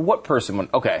person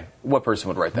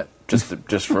would write that?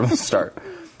 Just from the start.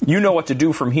 You know what to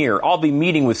do from here. I'll be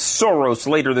meeting with Soros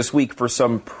later this week for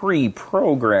some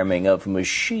pre-programming of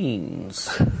machines.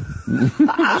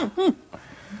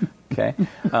 Okay.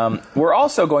 We're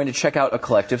also going to check out a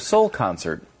Collective Soul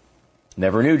concert.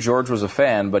 Never knew George was a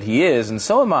fan, but he is, and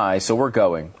so am I, so we're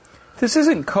going. This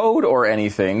isn't code or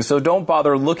anything, so don't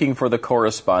bother looking for the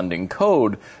corresponding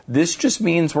code. This just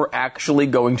means we're actually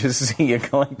going to see a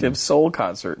Collective Soul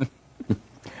concert.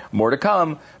 More to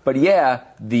come, but yeah,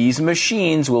 these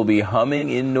machines will be humming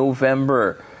in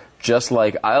November, just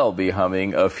like I'll be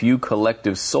humming a few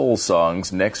Collective Soul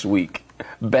songs next week.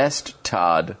 Best,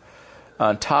 Todd.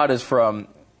 Todd is from,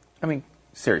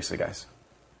 seriously, guys.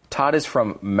 Todd is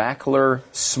from Mackler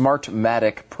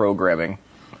Smartmatic Programming.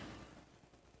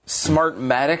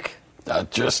 Smartmatic? That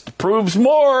just proves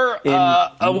more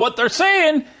of what they're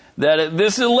saying, that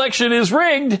this election is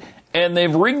rigged, and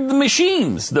they've rigged the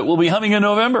machines that will be humming in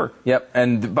November. Yep,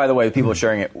 and by the way, people are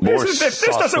sharing it. This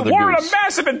doesn't warrant a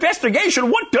massive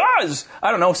investigation. What does?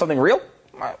 I don't know, something real?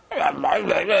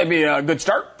 That'd be a good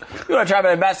start. You want to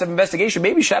try a massive investigation,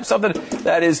 maybe you should have something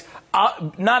that is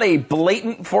not a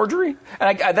blatant forgery.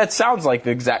 And that sounds like the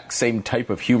exact same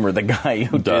type of humor the guy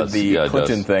who did the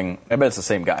Clinton thing. I bet it's the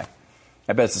same guy.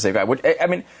 Which,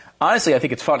 honestly, I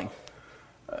think it's funny.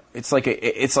 So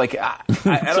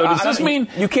does this mean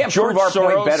you can't prove our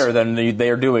point better than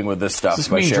they are doing with this stuff? Does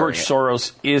this mean George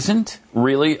Soros isn't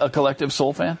really a Collective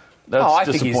Soul fan? That's I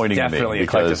think he's disappointing definitely a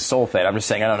Collective Soul fan. I'm just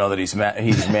saying I don't know that he's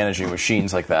managing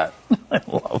machines like that.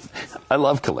 I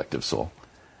love Collective Soul.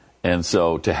 And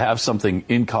so to have something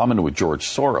in common with George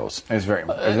Soros is very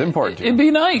important. It'd be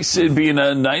nice. It'd be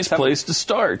a nice place to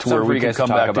start where we can come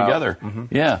back together. Mm-hmm.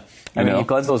 Yeah.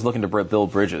 Glenslow's looking to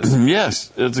build bridges.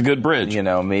 Yes, it's a good bridge.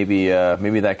 Maybe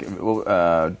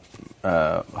that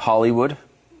Hollywood,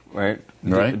 right?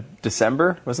 Right.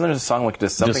 December? Wasn't there a song like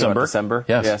something about December?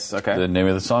 Yes. Okay. The name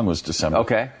of the song was December.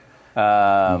 Okay.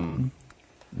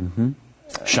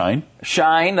 Shine.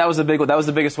 Shine. That was the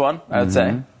biggest one, I would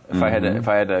say. If I had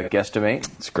to guesstimate.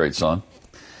 It's a great song.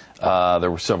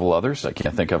 There were several others I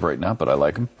can't think of right now, but I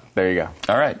like them. There you go.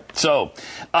 All right. So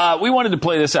we wanted to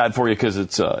play this ad for you because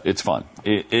it's fun.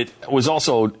 It was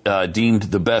also deemed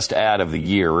the best ad of the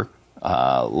year.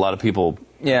 A lot of people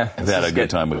have had a good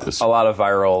time with this. A lot of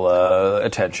viral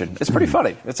attention. It's pretty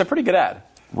funny. It's a pretty good ad.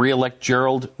 Re-elect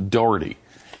Gerald Doherty.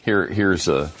 Here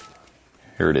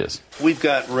it is. We've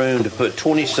got room to put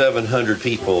 2,700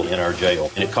 people in our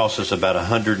jail, and it costs us about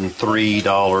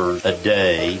 $103 a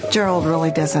day. Gerald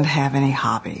really doesn't have any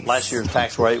hobbies. Last year's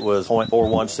tax rate was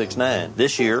 0.4169.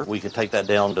 This year, we could take that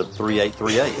down to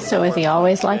 3,838. So is he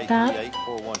always like that?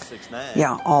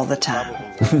 Yeah, all the time.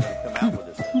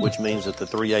 Which means that the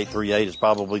 3838 is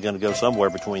probably going to go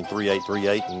somewhere between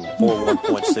 3838 and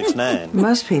 41.69.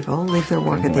 Most people leave their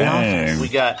work at the office. We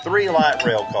got 3 light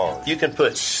rail cars. You can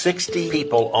put 60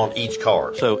 people on each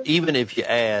car. So even if you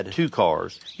add 2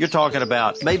 cars, you're talking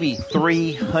about maybe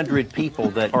 300 people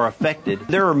that are affected.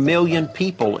 There are 1 million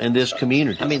people in this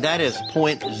community. I mean, that is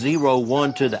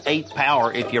 0.01 to the 8th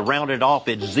power. If you round it off,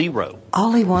 it's 0.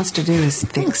 All he wants to do is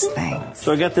fix things.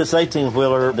 So I got this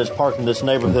 18-wheeler that's parked in this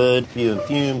neighborhood. You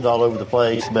fume fumes all over the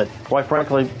place, but quite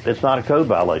frankly, it's not a code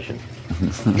violation.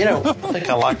 I think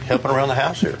I like helping around the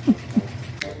house here.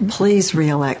 Please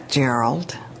reelect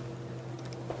Gerald.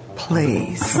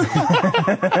 Please. Look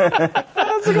at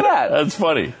that. That's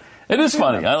funny. It is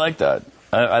funny. I like that.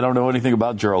 I don't know anything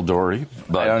about Gerald Doherty,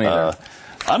 but I don't either.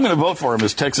 I'm going to vote for him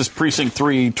as Texas Precinct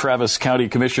 3 Travis County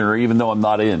Commissioner, even though I'm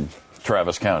not in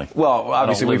Travis County. Well,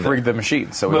 obviously we've rigged the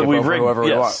machine, so we can vote for whoever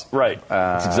we want. Right.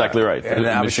 That's exactly right. And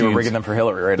obviously we're rigging them for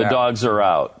Hillary right now. The dogs are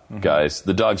out, guys.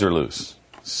 The dogs are loose.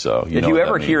 So if you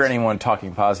ever hear anyone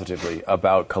talking positively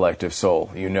about Collective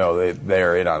Soul,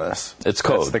 they're in on this. It's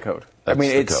code. That's the code.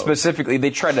 It's specifically,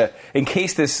 they tried to, in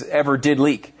case this ever did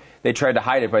leak, they tried to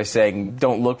hide it by saying,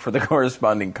 don't look for the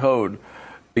corresponding code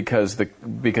because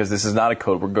this is not a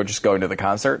code. We're just going to the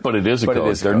concert. But it is a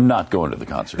code. They're not going to the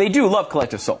concert. They do love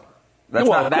Collective Soul.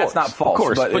 That's not false. Of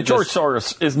course. But George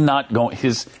Soros is not going,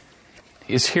 his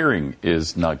hearing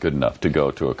is not good enough to go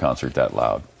to a concert that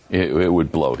loud. It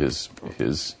would blow his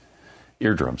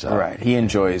eardrums out. Right. He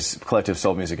enjoys Collective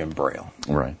Soul music in Braille.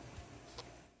 Right.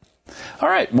 All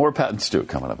right. More Pat and Stu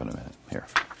coming up in a minute here.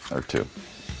 Or two.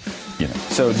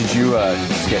 So did you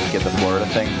get the Florida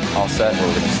thing all set? We're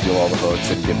going to steal all the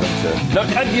votes and give them to... No,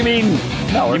 you mean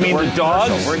the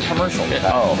dogs? We're in commercial.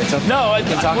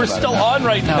 We're still on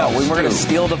right now. No, we're going to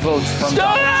steal the votes from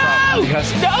Donald Trump.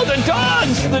 No, the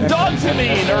dogs! The dogs,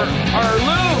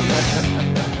 are loose.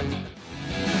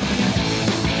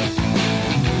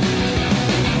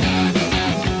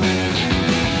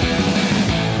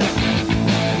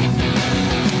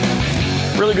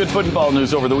 Really good football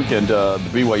news over the weekend. The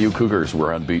BYU Cougars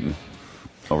were unbeaten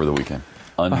over the weekend.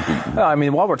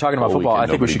 Unbeaten. While we're talking about football, I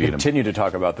think we should continue to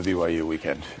talk about the BYU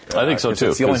weekend. I think so, too.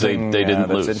 It's the only thing they didn't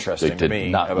lose. That's interesting to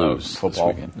me not about lose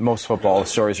football. Most football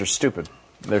stories are stupid.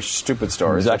 They're stupid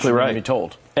stories. Exactly right. Be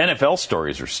told. NFL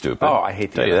stories are stupid. Oh, I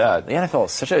hate tell you that. The NFL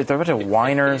is they're a bunch of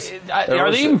whiners.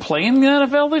 Are they even playing the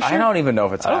NFL this year? I don't even know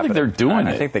if it's happening. I don't think they're doing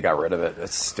it. I think they got rid of it.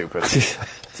 It's stupid.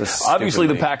 Obviously,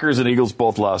 the Packers and Eagles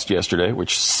both lost yesterday,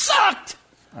 which sucked.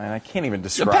 I can't even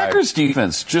describe. The Packers'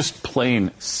 defense just plain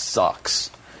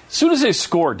sucks. As soon as they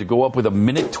scored to go up with a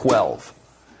minute 12,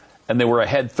 and they were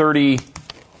ahead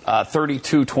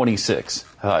 32-26,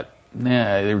 I thought,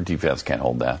 their defense can't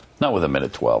hold that. Not with a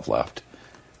minute 12 left.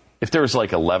 If there was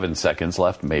like 11 seconds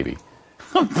left, maybe.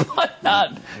 But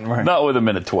not with a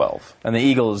minute 12. And the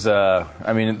Eagles,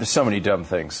 there's so many dumb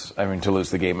things. To lose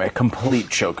the game, a complete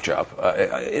choke job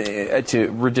to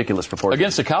ridiculous proportions.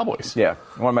 Against the Cowboys. Yeah.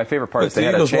 One of my favorite parts, they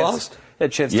had a chance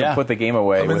to put the game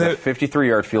away with a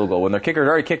 53-yard field goal when their kicker had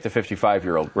already kicked a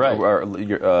 55-year-old. Right. They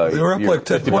were up like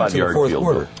 10 points in the fourth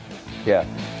quarter. Yeah.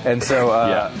 And so,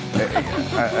 I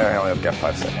only got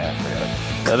 5 seconds. Yeah, forget it.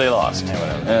 They lost.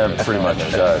 Pretty much.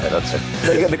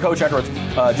 The coach afterwards,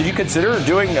 did you consider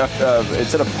doing,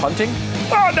 instead of punting?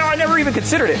 Oh, no, I never even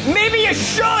considered it. Maybe you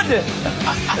should!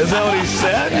 Is that what he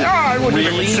said? No, I wouldn't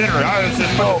even consider it. I was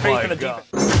just putting faith in the defense.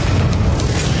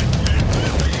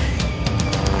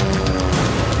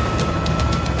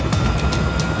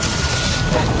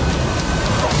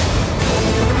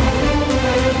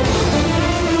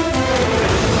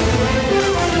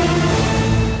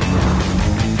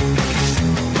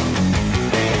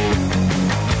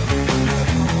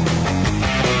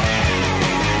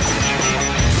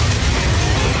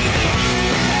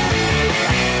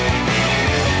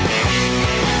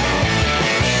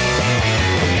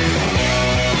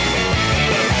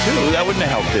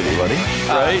 Anybody,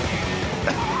 right?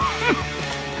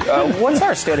 What's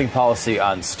our standing policy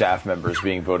on staff members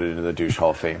being voted into the Douche Hall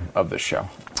of Fame of the show?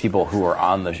 People who are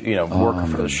on the, work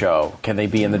for the show, can they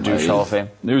be in the Douche Hall of Fame?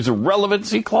 There's a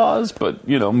relevancy clause, but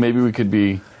maybe it could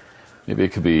be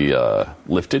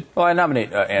lifted. Well, I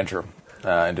nominate Andrew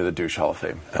into the Douche Hall of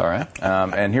Fame. All right.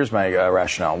 And here's my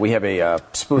rationale. We have a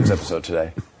Spoons episode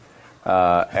today,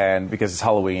 and because it's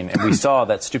Halloween, and we saw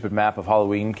that stupid map of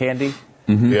Halloween candy.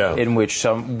 Mm-hmm. Yeah. In which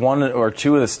one or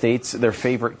two of the states, their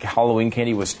favorite Halloween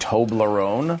candy was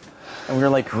Toblerone. And we were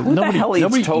like, who the hell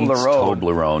eats Toblerone?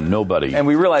 Toblerone, nobody. And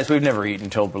we realized we've never eaten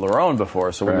Toblerone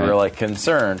before, so we were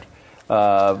concerned.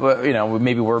 But,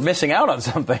 maybe we're missing out on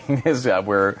something.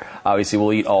 Where obviously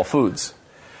we'll eat all foods.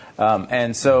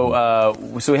 And so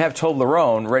we have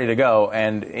Toblerone ready to go.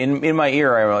 And in my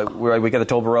ear, we got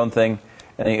the Toblerone thing.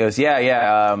 And he goes,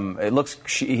 it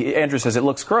looks, Andrew says, it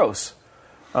looks gross.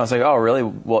 I was like, oh, really?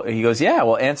 Well, he goes, yeah,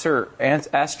 well,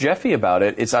 ask Jeffy about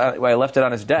it. I left it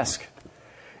on his desk.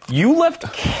 You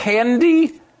left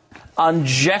candy on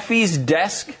Jeffy's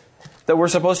desk that we're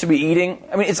supposed to be eating?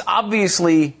 It's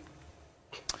obviously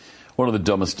one of the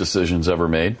dumbest decisions ever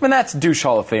made. That's Douche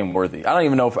Hall of Fame worthy. I don't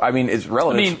even know if, it's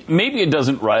relevant. Maybe it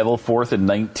doesn't rival 4th and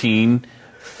 19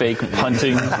 fake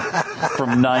punting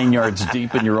from 9 yards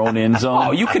deep in your own end zone.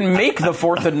 Oh, you can make the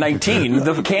 4th and 19.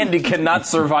 The candy cannot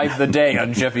survive the day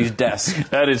on Jeffy's desk.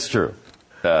 That is true.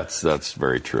 That's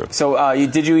very true. So,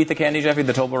 did you eat the candy, Jeffy,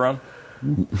 the Toblerone?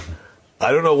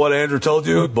 I don't know what Andrew told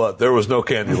you, but there was no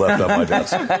candy left on my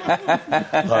desk.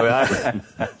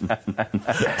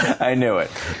 I knew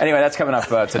it. Anyway, that's coming up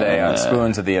today on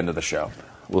Spoons at the end of the show.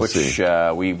 We'll see.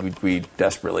 We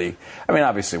desperately... I mean,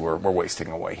 obviously, we're wasting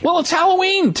away here. Well, it's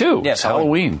Halloween, too. Yes,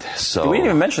 Halloween. So we didn't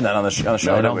even mention that on the show.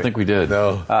 No, I don't think we did.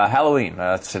 No. Halloween,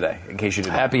 that's today, in case you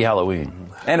didn't know. Happy Halloween.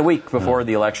 And a week before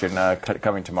the election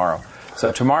coming tomorrow.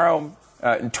 So tomorrow,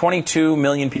 22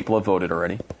 million people have voted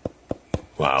already.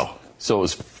 Wow. So it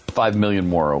was 5 million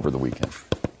more over the weekend.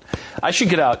 I should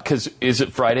get out because is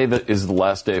it Friday that is the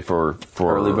last day for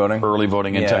early voting? Early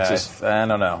voting in Texas? I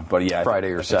don't know, but yeah, Friday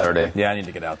or Saturday. Yeah, I need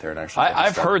to get out there and actually.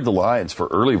 I've heard the lines for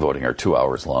early voting are 2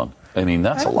 hours long. I mean,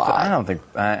 that's a lot. I don't think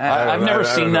I've never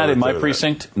seen that in my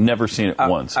precinct. Never seen it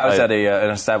once. I was at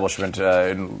an establishment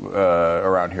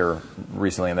around here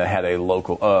recently, and they had a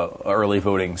local early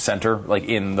voting center, like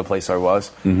in the place I was.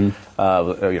 Mm-hmm.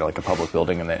 Like a public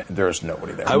building, and there's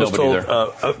nobody there. I was told.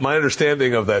 My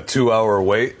understanding of that 2 hour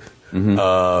wait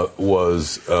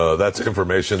was that's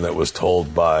information that was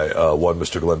told by one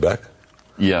Mr. Glenn Beck.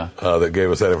 Yeah, that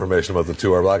gave us that information about the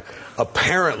 2 hour block.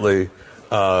 Apparently.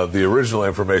 The original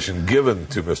information given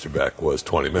to Mr. Beck was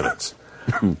 20 minutes.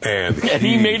 And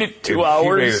he made it 2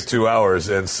 hours? He made it 2 hours.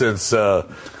 And since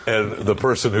and the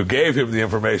person who gave him the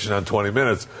information on 20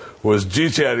 minutes was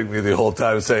G-chatting me the whole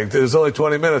time saying, there's only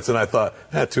 20 minutes. And I thought,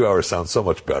 2 hours sounds so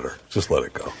much better. Just let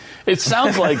it go. It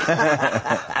sounds like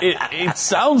it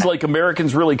sounds like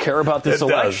Americans really care about this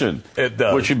election. It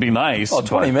does. Which would be nice. Well,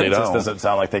 20 minutes doesn't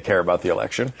sound like they care about the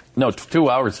election. No,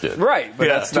 2 hours did. Right, but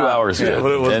that's 2 hours did.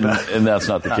 And that's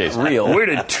not the case. Real.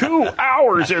 Waited 2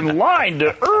 hours in line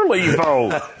to early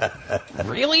vote.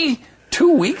 Really?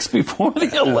 2 weeks before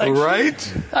the election?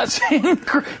 Right? That's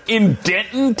in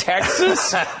Denton,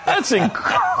 Texas? That's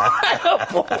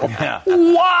incredible. Yeah.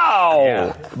 Wow.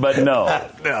 Yeah. But no.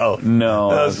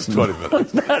 That's 20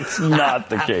 minutes. That's not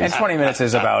the case. And 20 minutes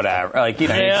is about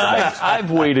average. I've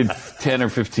waited 10 or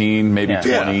 15, maybe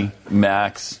 20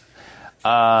 max.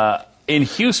 In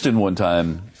Houston one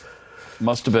time,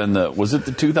 must have been was it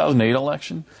the 2008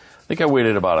 election? I think I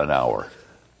waited about an hour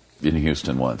in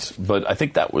Houston once, but I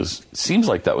think seems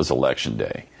like that was election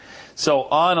day. So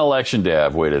on election day,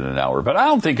 I've waited an hour, but I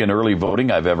don't think in early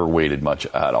voting I've ever waited much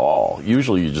at all.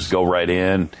 Usually you just go right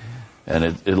in, and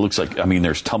it looks like,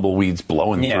 there's tumbleweeds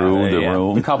blowing through the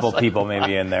room. A couple people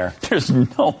maybe in there. There's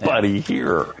nobody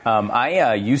here.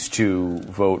 I used to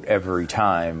vote every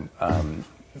time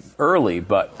early,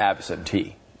 but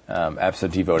absentee.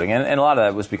 Absentee voting, and a lot of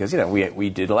that was because we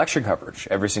did election coverage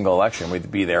every single election. We'd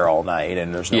be there all night,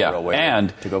 and there's no real way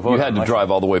to go vote. You had to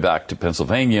drive all the way back to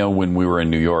Pennsylvania when we were in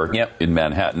New York, in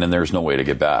Manhattan, and there's no way to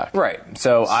get back. Right.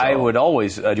 So I would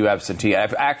always do absentee.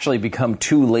 I've actually become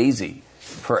too lazy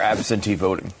for absentee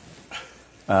voting.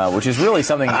 Which is really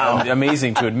something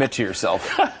amazing to admit to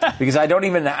yourself, because I don't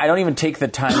even take the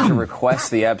time to request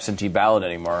the absentee ballot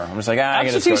anymore. I'm just like,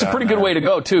 absentee is a pretty good way to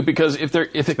go too, because if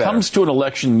it comes to an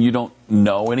election you don't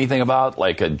know anything about,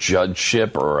 like a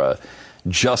judgeship or a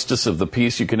justice of the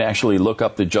peace, you can actually look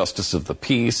up the justice of the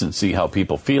peace and see how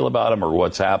people feel about him or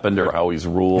what's happened or how he's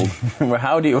ruled.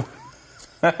 How do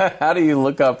you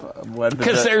look up what?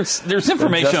 Because there's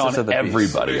information on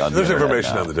everybody. There's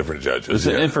information on the different judges.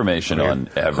 There's information on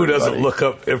everybody. Who doesn't look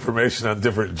up information on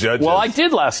different judges? Well, I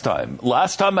did last time.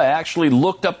 Last time I actually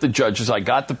looked up the judges. I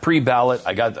got the pre-ballot.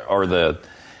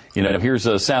 Here's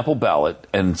a sample ballot,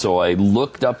 and so I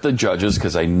looked up the judges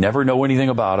because I never know anything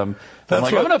about them. I'm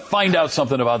going to find out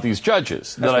something about these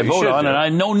judges that I vote on, and I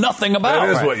know nothing about.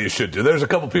 That is what you should do. There's a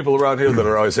couple people around here that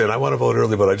are always saying, I want to vote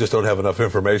early, but I just don't have enough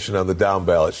information on the down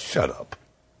ballot. Shut up.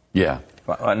 Yeah.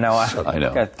 I know.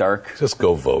 Got dark. Just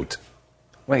go vote.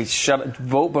 Wait,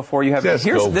 vote before you have... This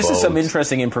is some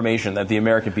interesting information that the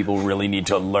American people really need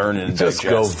to learn and digest. Just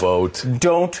go vote.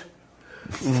 Don't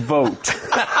vote.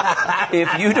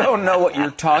 If you don't know what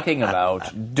you're talking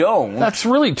about, don't. That's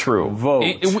really true. Vote.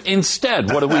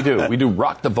 Instead, what do? We do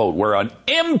Rock the Vote. We're on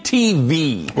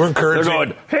MTV. We're encouraging. They're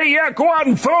going, hey, go out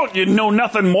and vote, you know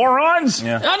nothing morons.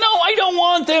 Yeah. No, I don't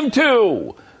want them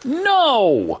to.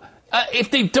 No.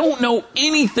 If they don't know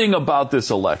anything about this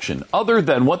election other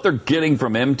than what they're getting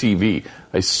from MTV,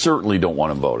 I certainly don't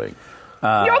want them voting.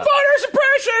 Voter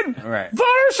suppression! Right.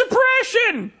 Voter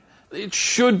suppression! It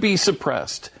should be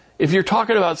suppressed. If you're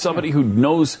talking about somebody who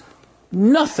knows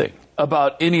nothing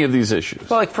about any of these issues.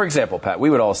 Well, for example, Pat, we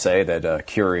would all say that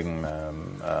curing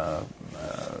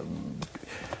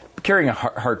curing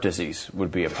heart disease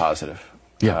would be a positive.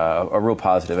 Yeah. A real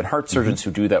positive. And heart surgeons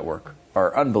who do that work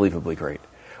are unbelievably great.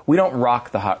 We don't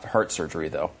rock the heart surgery,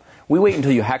 though. We wait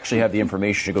until you actually have the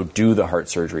information to go do the heart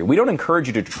surgery. We don't encourage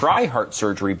you to try heart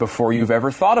surgery before you've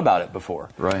ever thought about it before.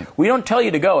 Right. We don't tell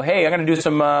you to go, hey, I'm going to do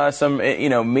some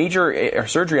major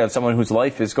surgery on someone whose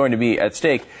life is going to be at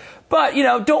stake. But,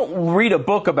 don't read a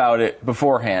book about it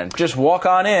beforehand. Just walk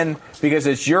on in because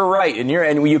it's your right. And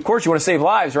of course, you want to save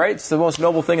lives, right? It's the most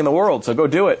noble thing in the world. So go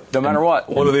do it, no matter what.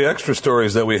 One of the extra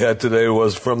stories that we had today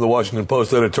was from the Washington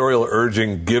Post editorial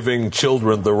urging giving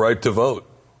children the right to vote.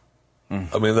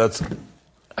 I mean, that's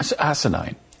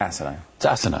asinine. It's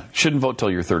asinine. Shouldn't vote till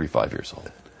you're 35 years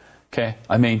old. Okay,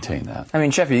 I maintain that. I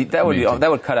mean, Jeffy, that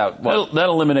would cut out. That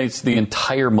eliminates the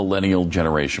entire millennial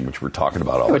generation, which we're talking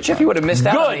about all the time. But Jeffy would have missed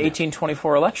out on the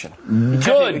 1824 election.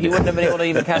 Good. He wouldn't have been able to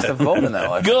even cast a vote in that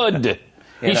election. Good.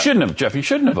 He shouldn't have. Jeff, he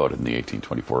shouldn't have voted in the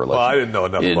 1824 election. Well, I didn't know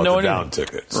enough about the down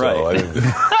ticket. So right. I didn't.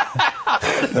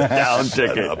 Down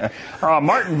ticket.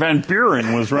 Martin Van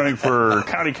Buren was running for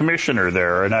county commissioner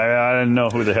there, and I didn't know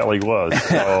who the hell he was.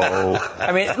 So.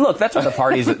 I mean, look, that's what the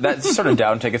parties, that sort of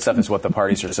down ticket stuff is what the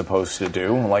parties are supposed to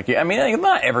do.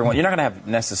 Not everyone, you're not going to have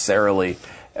necessarily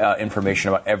information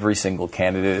about every single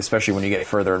candidate, especially when you get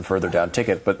further and further down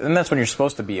ticket. And that's when you're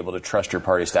supposed to be able to trust your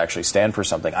parties to actually stand for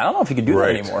something. I don't know if you can do that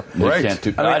anymore.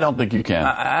 I don't think you can.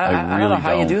 I don't know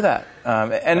how you do that.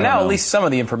 And now at least some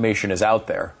of the information is out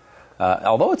there.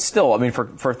 Although it's still,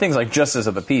 for things like justice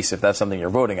of the peace, if that's something you're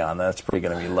voting on, that's pretty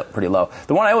going to be pretty low.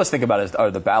 The one I always think about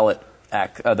are the ballot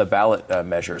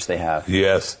measures they have.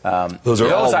 Yes. Those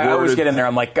are all I always get in there.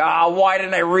 I'm like, why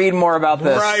didn't I read more about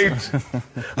this? Right.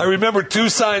 I remember 2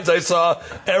 signs I saw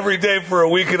every day for a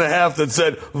week and a half that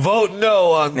said, vote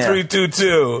no on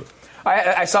 322.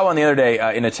 I saw one the other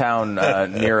day in a town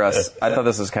near us. I thought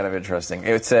this was kind of interesting.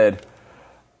 It said,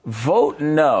 vote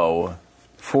no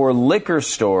for liquor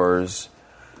stores,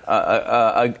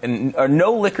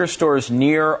 no liquor stores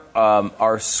near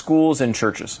our schools and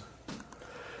churches.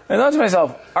 And I thought to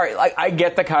myself, all right, I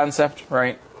get the concept,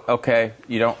 right? Okay,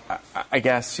 I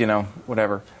guess,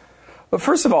 whatever. But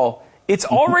first of all, it's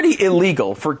already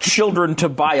illegal for children to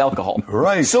buy alcohol.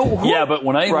 Right. So but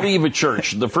when I leave a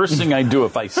church, the first thing I do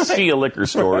if I see a liquor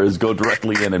store is go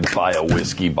directly in and buy a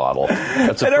whiskey bottle.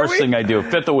 That's the first thing I do.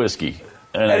 Fit the whiskey.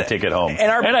 And I take it home. And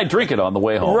I drink it on the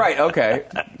way home. Right, okay.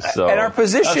 So and our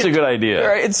position... That's a good idea.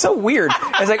 Right, it's so weird.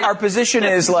 It's like our position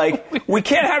is like, we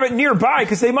can't have it nearby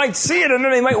because they might see it and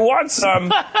then they might want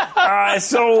some.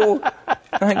 So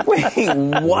I'm like, wait,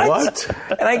 what?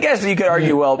 And I guess you could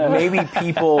argue, well, maybe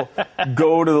people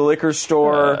go to the liquor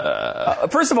store.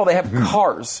 First of all, they have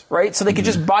cars, right? So they could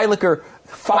just buy liquor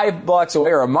 5 blocks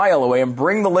away or a mile away and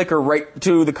bring the liquor right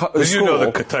to the school. You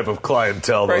know the type of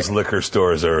clientele those liquor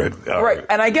stores are. Right,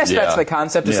 and I guess that's the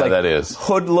concept. It's that is.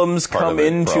 Hoodlums come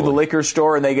into the liquor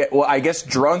store and they get, I guess,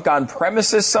 drunk on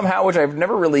premises somehow, which I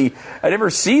never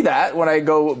see that when I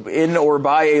go in or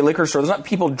buy a liquor store. There's not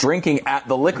people drinking at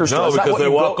the liquor store. No, because they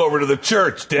walk over to the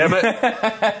church, damn it.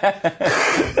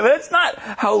 That's not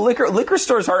how liquor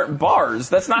stores aren't bars.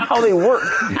 That's not how they work.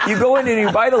 You go in and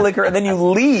you buy the liquor and then you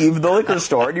leave the liquor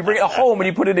store and you bring it home and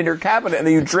you put it in your cabinet and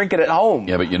then you drink it at home.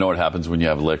 Yeah, but you know what happens when you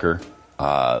have liquor?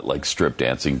 Like strip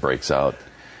dancing breaks out.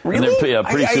 Really? And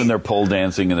pretty soon they're pole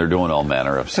dancing and they're doing all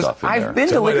manner of stuff in there. I've been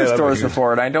to liquor stores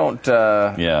before and I don't,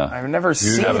 I've never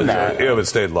seen that. You haven't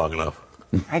stayed long enough.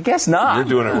 I guess not. You're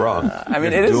doing it wrong. You're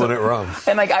doing it wrong.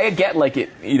 And I get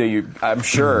I'm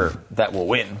sure that will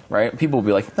win, right? People will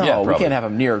be like, no, we can't have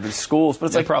them near the schools, but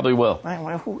it's like probably will.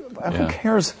 Who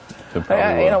cares?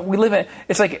 We live in.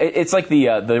 It's like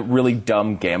the really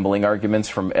dumb gambling arguments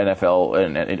from NFL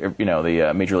and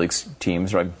the major league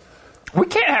teams. Right? We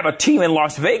can't have a team in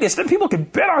Las Vegas. Then people can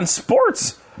bet on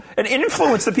sports and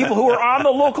influence the people who are on the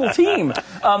local team.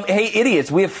 Hey, idiots!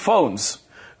 We have phones.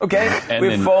 Okay,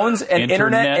 we have phones and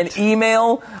internet and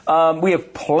email. We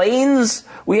have planes.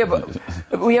 We have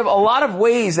a lot of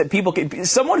ways that people can.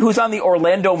 Someone who's on the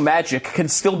Orlando Magic can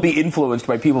still be influenced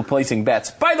by people placing bets.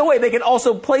 By the way, they can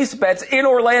also place bets in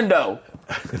Orlando.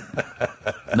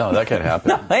 No, that can't happen.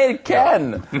 No, it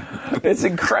can. It's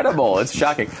incredible. It's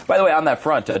shocking. By the way, on that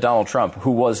front, Donald Trump, who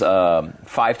was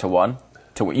 5 to 1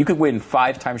 to win, you could win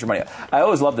 5 times your money. I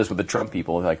always love this with the Trump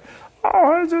people. Like,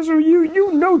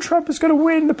 you know Trump is going to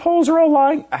win. The polls are all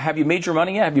lying. Have you made your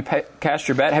money yet? Have you cast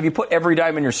your bet? Have you put every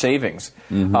dime in your savings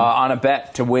on a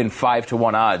bet to win 5 to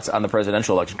 1 odds on the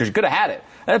presidential election? Because you could have had it.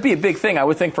 That'd be a big thing, I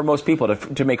would think, for most people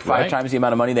to make 5 times the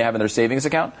amount of money they have in their savings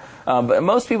account. But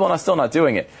most people are still not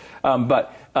doing it.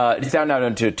 But it's down now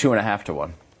to 2.5 to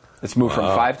 1. It's moved from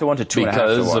 5 to 1 to 2.5 to 1.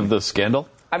 Because of the scandal?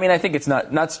 I mean, I think it's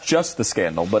not just the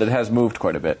scandal, but it has moved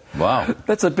quite a bit. Wow.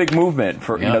 That's a big movement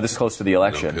for, this close to the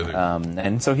election.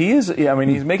 And so he is,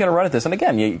 he's making a run at this. And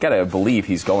again, you got to believe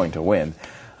he's going to win.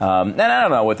 And I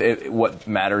don't know what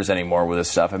matters anymore with this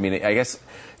stuff. I mean, I guess,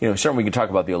 certainly we can talk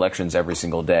about the elections every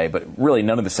single day, but really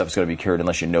none of this stuff is going to be cured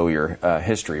unless you know your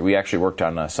history. We actually worked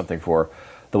on something for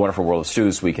The Wonderful World of Stu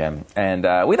this weekend. And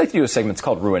we'd like to do a segment. It's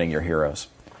called Ruining Your Heroes.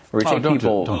 Where we take don't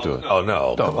people. Do it. Oh,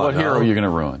 no. What hero are you going to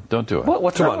ruin? Don't do it.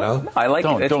 What's wrong? Come on now. I like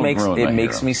it. It makes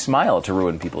hero. me smile to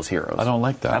ruin people's heroes. I don't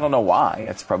like that. I don't know why.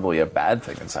 It's probably a bad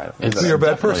thing inside of me. You're a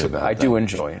bad person. I do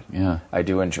enjoy it. Yeah. I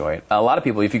do enjoy it. A lot of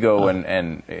people, if you go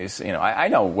I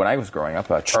know when I was growing up,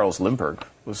 Charles Lindbergh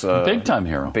was a big-time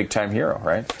hero. Big-time hero,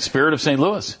 right? Spirit of St.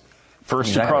 Louis.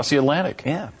 First across the Atlantic.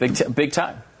 Yeah, big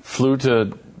time. Flew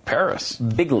to Paris.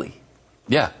 Bigly.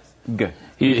 Yeah. Good.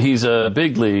 He's a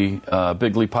bigly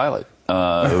pilot.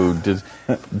 Who did,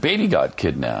 baby got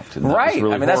kidnapped. And that was really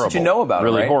horrible. That's what you know about him,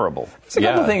 Really right? horrible. There's a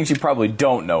couple things you probably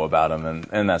don't know about him,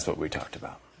 and that's what we talked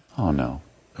about. Oh, no.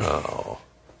 Oh.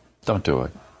 Don't do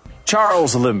it.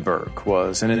 Charles Lindbergh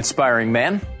was an inspiring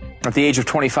man. At the age of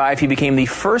 25, he became the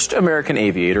first American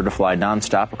aviator to fly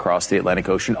nonstop across the Atlantic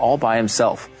Ocean all by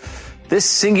himself. This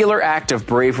singular act of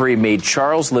bravery made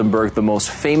Charles Lindbergh the most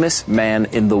famous man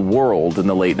in the world in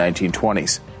the late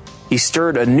 1920s. He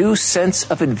stirred a new sense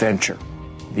of adventure.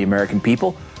 The American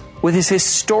people, with his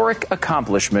historic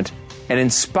accomplishment and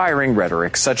inspiring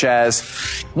rhetoric such as,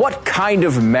 "What kind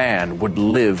of man would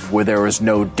live where there is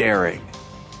no daring?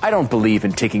 I don't believe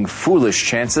in taking foolish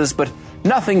chances, but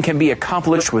nothing can be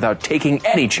accomplished without taking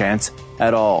any chance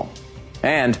at all."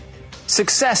 And,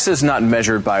 "Success is not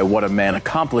measured by what a man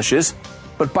accomplishes,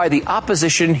 but by the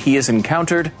opposition he has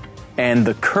encountered and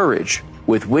the courage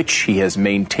with which he has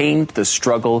maintained the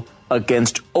struggle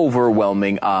against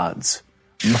overwhelming odds."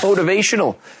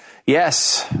 Motivational.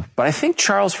 Yes, but I think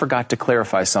Charles forgot to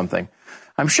clarify something.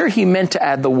 I'm sure he meant to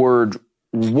add the word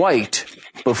white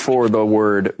before the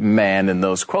word man in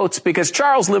those quotes, because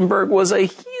Charles Lindbergh was a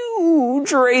huge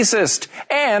racist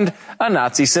and a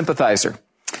Nazi sympathizer.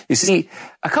 You see,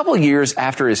 a couple years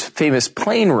after his famous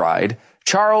plane ride,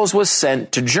 Charles was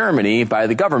sent to Germany by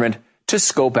the government to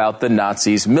scope out the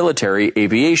Nazis' military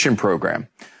aviation program.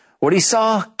 What he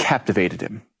saw captivated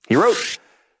him. He wrote,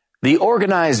 "The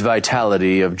organized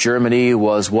vitality of Germany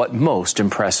was what most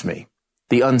impressed me.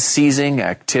 The unceasing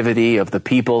activity of the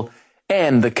people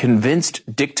and the convinced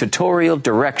dictatorial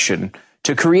direction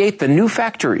to create the new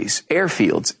factories,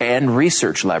 airfields, and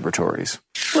research laboratories."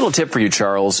 Little tip for you,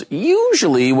 Charles.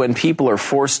 Usually when people are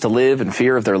forced to live in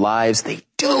fear of their lives, they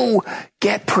do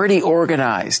get pretty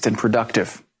organized and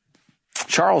productive.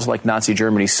 Charles liked Nazi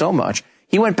Germany so much,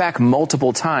 he went back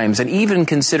multiple times and even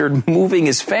considered moving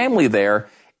his family there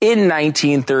in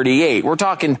 1938. We're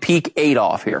talking peak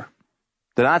Adolf here.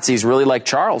 The Nazis really liked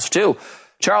Charles, too.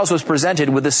 Charles was presented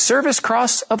with the Service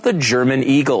Cross of the German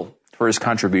Eagle for his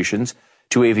contributions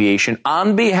to aviation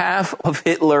on behalf of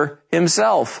Hitler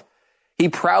himself. He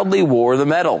proudly wore the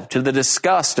medal to the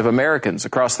disgust of Americans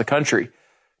across the country.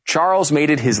 Charles made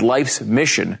it his life's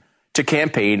mission to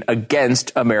campaign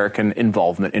against American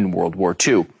involvement in World War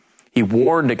II. He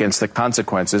warned against the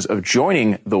consequences of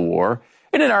joining the war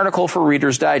in an article for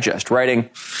Reader's Digest, writing,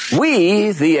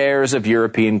 "We, the heirs of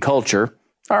European culture,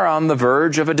 are on the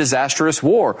verge of a disastrous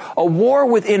war, a war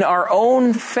within our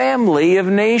own family of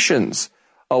nations,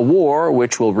 a war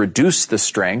which will reduce the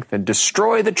strength and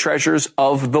destroy the treasures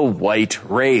of the white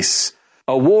race,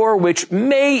 a war which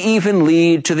may even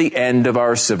lead to the end of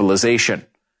our civilization.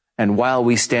 And while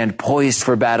we stand poised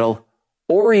for battle,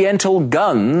 Oriental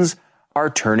guns are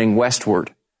turning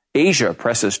westward. Asia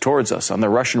presses towards us on the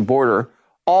Russian border.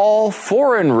 All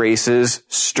foreign races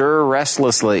stir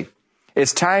restlessly.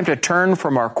 It's time to turn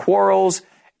from our quarrels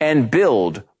and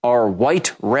build our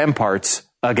white ramparts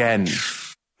again."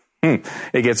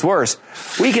 It gets worse.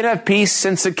 "We can have peace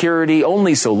and security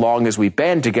only so long as we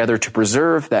band together to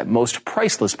preserve that most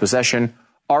priceless possession,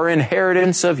 our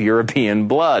inheritance of European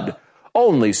blood.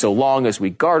 Only so long as we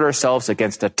guard ourselves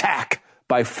against attack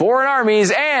by foreign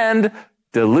armies and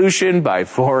dilution by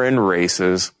foreign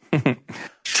races."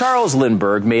 Charles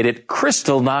Lindbergh made it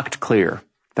crystal knocked clear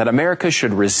that America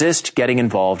should resist getting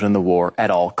involved in the war at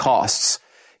all costs.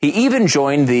 He even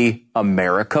joined the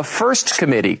America First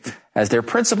Committee as their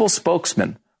principal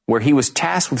spokesman, where he was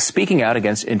tasked with speaking out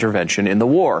against intervention in the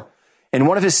war. In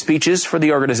one of his speeches for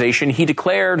the organization, he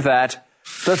declared that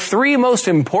the three most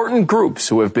important groups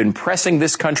who have been pressing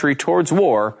this country towards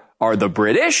war are the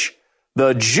British,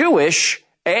 the Jewish,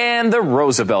 and the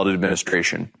Roosevelt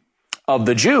administration. Of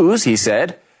the Jews, he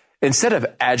said, instead of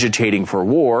agitating for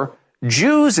war,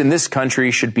 Jews in this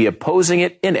country should be opposing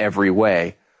it in every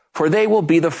way. for they will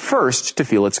be the first to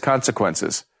feel its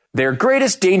consequences. Their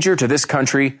greatest danger to this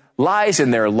country lies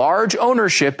in their large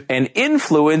ownership and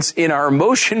influence in our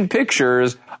motion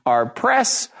pictures, our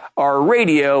press, our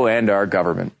radio, and our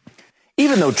government.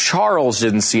 Even though Charles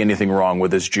didn't see anything wrong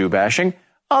with his Jew bashing,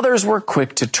 others were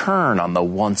quick to turn on the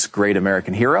once great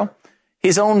American hero.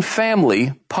 His own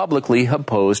family publicly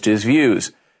opposed his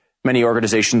views. Many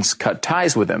organizations cut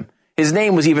ties with him. His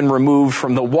name was even removed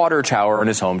from the water tower in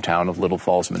his hometown of Little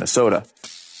Falls, Minnesota.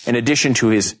 In addition to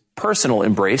his personal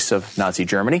embrace of Nazi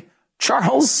Germany,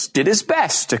 Charles did his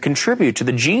best to contribute to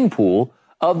the gene pool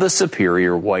of the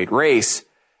superior white race.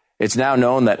 It's now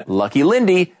known that Lucky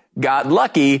Lindy got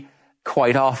lucky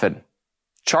quite often.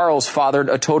 Charles fathered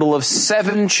a total of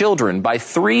 7 children by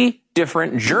 3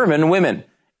 different German women,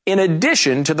 in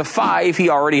addition to the 5 he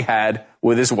already had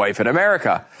with his wife in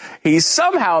America. He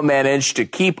somehow managed to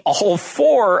keep all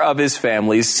 4 of his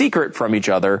families secret from each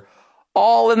other,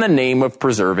 all in the name of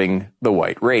preserving the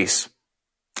white race.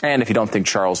 And if you don't think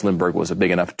Charles Lindbergh was a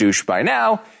big enough douche by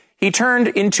now, he turned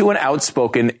into an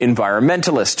outspoken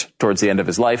environmentalist towards the end of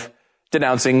his life,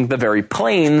 denouncing the very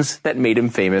planes that made him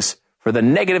famous for the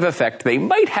negative effect they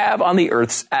might have on the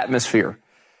Earth's atmosphere.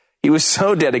 He was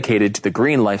so dedicated to the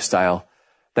green lifestyle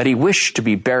that he wished to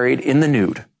be buried in the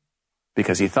nude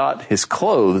because he thought his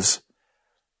clothes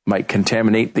might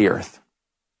contaminate the Earth.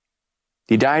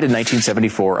 He died in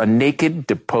 1974, a naked,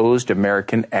 deposed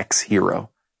American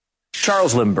ex-hero.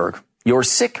 Charles Lindbergh, your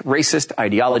sick, racist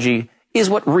ideology is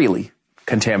what really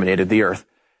contaminated the Earth.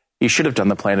 You should have done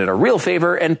the planet a real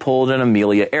favor and pulled an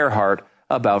Amelia Earhart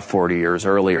about 40 years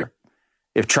earlier.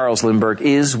 If Charles Lindbergh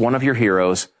is one of your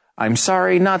heroes, I'm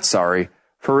sorry, not sorry,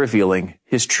 for revealing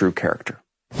his true character.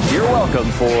 You're welcome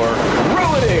for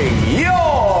ruining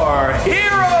your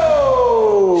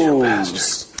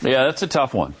heroes! Yeah, that's a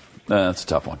tough one. That's a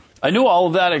tough one. I knew all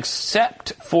of that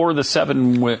except for the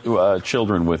 7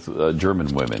 children with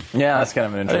German women. Yeah, that's kind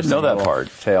of an interesting I didn't know that part.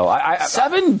 Tale.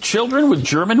 7 children with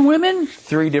German women?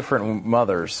 3 different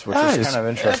mothers, which is kind of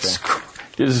interesting.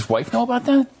 Did his wife know about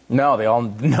that? No,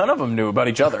 none of them knew about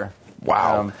each other.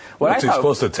 Wow. Was he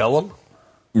supposed to tell them?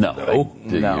 No.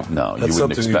 No. That's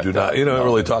something you do not. You don't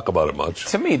really talk about it much.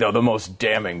 To me, though, the most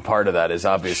damning part of that is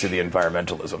obviously the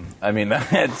environmentalism. I mean,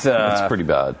 that's pretty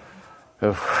bad.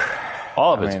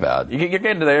 All of it's bad. You get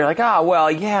into there, you're like,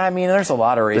 there's a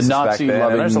lot of racists back then.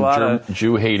 The Nazi-loving,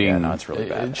 Jew-hating. Yeah, no, it's really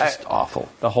bad. It's just awful.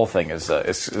 The whole thing is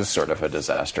sort of a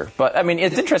disaster. But, I mean,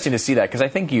 it's interesting to see that because I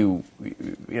think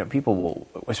people will,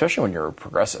 especially when you're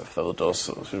progressive, they'll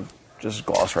just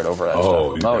gloss right over that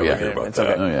stuff. It's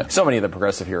okay. So many of the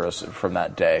progressive heroes from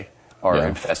that day are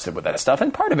infested with that stuff.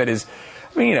 And part of it is,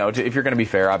 if you're going to be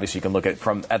fair, obviously you can look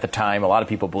at the time, a lot of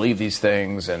people believe these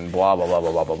things and blah, blah, blah,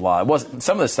 blah, blah, blah, blah.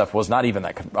 Some of this stuff was not even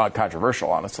that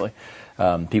controversial, honestly.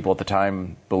 People at the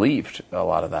time believed a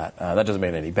lot of that. That doesn't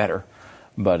make it any better,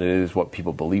 but it is what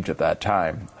people believed at that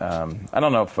time. I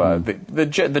don't know if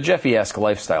the Jeffy-esque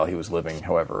lifestyle he was living,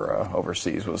 however,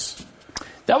 overseas was...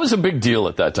 That was a big deal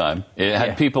at that time.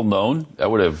 Had people known,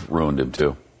 that would have ruined him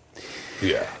too.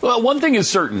 Yeah. Well, one thing is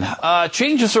certain.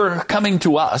 Changes are coming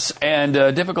to us, and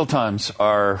difficult times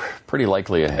are pretty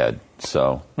likely ahead.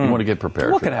 So we want to get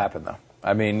prepared. What could happen, though?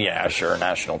 I mean, yeah, sure,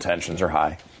 national tensions are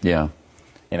high. Yeah.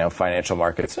 Financial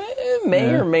markets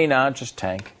may or may not just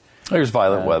tank. There's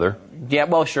violent weather. Yeah,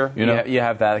 well, sure. You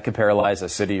have that. It could paralyze a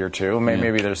city or two.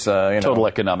 Maybe there's total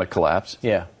economic collapse.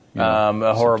 Yeah.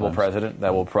 A horrible president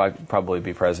that will probably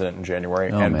be president in January.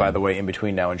 By the way, in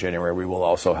between now and January, we will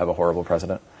also have a horrible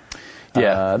president.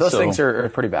 Yeah, those things are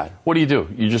pretty bad. What do?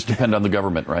 You just depend on the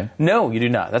government, right? No, you do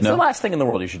not. That's the last thing in the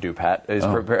world you should do, Pat, is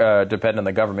depend on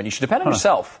the government. You should depend on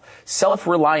yourself.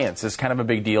 Self-reliance is kind of a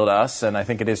big deal to us, and I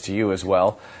think it is to you as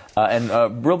well. And a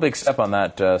real big step on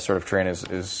that sort of train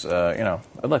is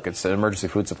look, it's an emergency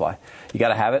food supply. You got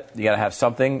to have it. You got to have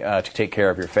something to take care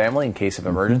of your family in case of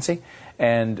emergency.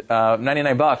 And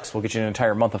 $99 will get you an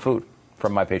entire month of food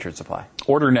from My Patriot Supply.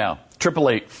 Order now.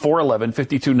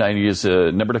 888-411-5290 is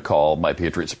a number to call, My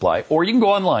Patriot Supply. Or you can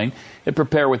go online at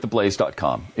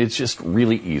preparewiththeblaze.com. It's just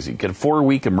really easy. Get a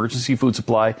 4-week emergency food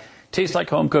supply. Tastes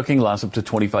like home cooking, lasts up to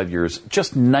 25 years.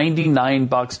 Just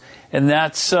 $99. And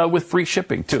that's with free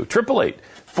shipping, too.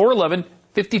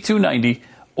 888-411-5290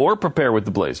 or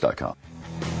preparewiththeblaze.com.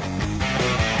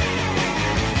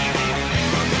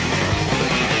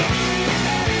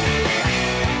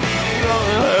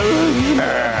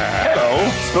 Hello.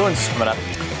 Spoons coming up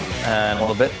in a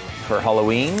little bit. For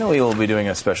Halloween, we will be doing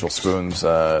a special Spoons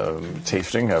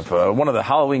tasting of one of the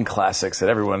Halloween classics that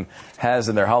everyone has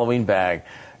in their Halloween bag,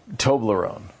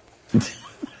 Toblerone.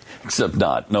 Except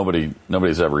not.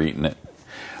 Nobody's ever eaten it.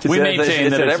 We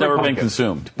maintain that it's never been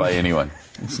consumed by anyone.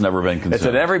 It's never been consumed. It's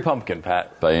at every pumpkin,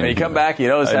 Pat. By when you come back, you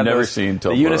notice I've never those, seen the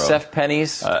UNICEF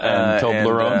pennies and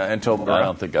Toblerone. And Toblerone. I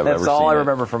don't think I've ever seen That's all I it.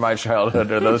 remember from my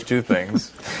childhood are those two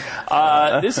things.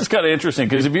 This is kind of interesting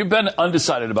because if you've been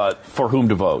undecided about for whom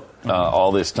to vote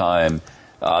all this time,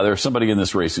 there's somebody in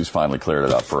this race who's finally cleared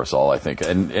it up for us all, I think.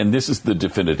 And this is the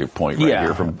definitive point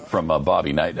here from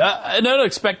Bobby Knight. An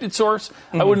unexpected source.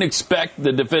 I wouldn't expect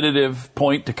the definitive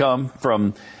point to come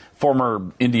from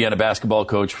former Indiana basketball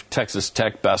coach, Texas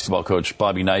Tech basketball coach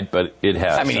Bobby Knight, but it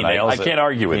has. I mean, he nails it. I can't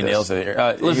argue with this. He nails it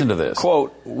here. Listen to this.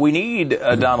 Quote, we need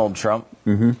a Donald Trump,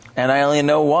 and I only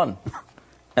know one.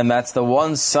 And that's the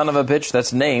one son of a bitch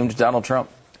that's named Donald Trump.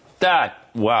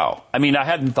 Wow. I mean, I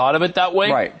hadn't thought of it that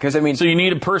way. Right, because I mean... So you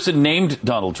need a person named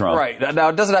Donald Trump. Right. Now,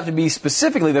 it doesn't have to be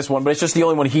specifically this one, but it's just the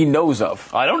only one he knows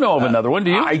of. I don't know of another one,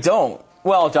 do you? I don't.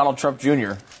 Well, Donald Trump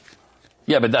Jr.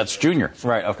 Yeah, but that's Junior.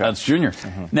 Right, okay. That's Junior.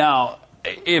 Now,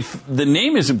 if the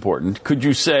name is important, could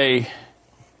you say,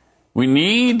 we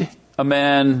need a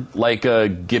man like a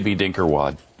Gibby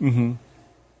Dinkerwad? And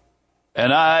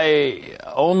I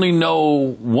only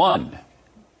know one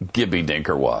Gibby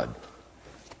Dinkerwad.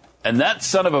 And that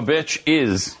son of a bitch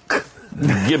is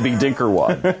Gibby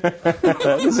Dinkerwad.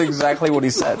 That's exactly what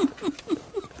he said.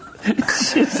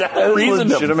 Is that a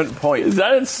legitimate point? Is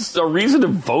that a reason to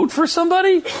vote for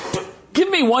somebody? Give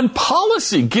me one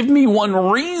policy. Give me one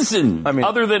reason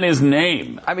other than his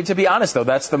name. I mean, to be honest, though,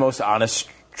 that's the most honest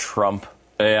Trump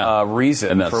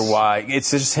reason for why.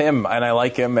 It's just him, and I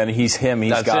like him, and he's him.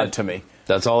 He's God to me.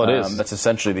 That's all it is. That's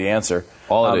essentially the answer.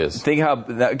 All it is. Think how,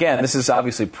 again, this is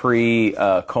obviously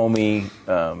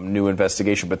pre-Comey new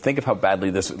investigation, but think of how badly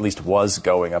this at least was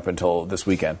going up until this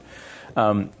weekend.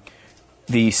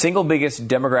 The single biggest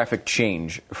demographic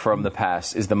change from the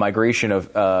past is the migration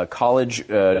of college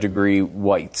degree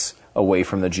whites away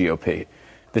from the GOP.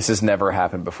 This has never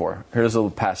happened before. Here's the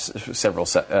past several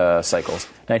cycles.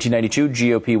 1992,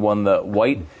 GOP won the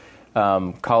white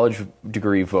college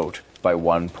degree vote by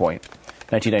 1 point.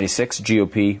 1996,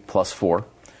 GOP plus 4.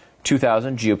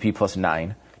 2000, GOP plus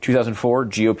 9. 2004,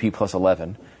 GOP plus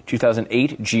 11.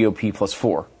 2008, GOP plus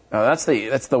 4. Now that's the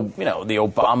the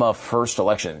Obama first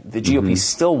election. The GOP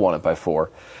still won it by 4.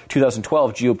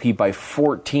 2012, GOP by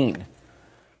 14.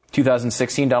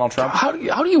 2016, Donald Trump. How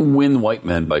do you win white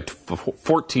men by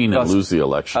 14 and lose the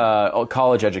election?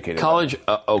 College educated.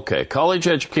 College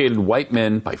educated white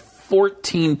men by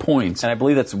 14 points. And I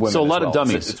believe that's women. So a lot of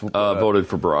dummies voted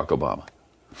for Barack Obama,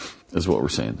 is what we're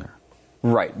saying there.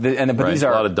 Right. But these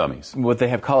are a lot of dummies. What they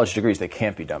have college degrees, they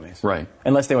can't be dummies. Right.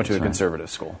 Unless they went to a conservative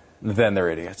school. Then they're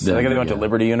idiots. Like if they went to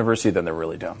Liberty University, then they're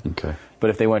really dumb. Okay.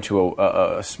 But if they went to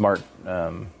a smart,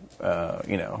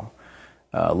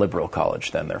 liberal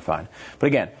college, then they're fine. But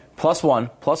again, plus 1,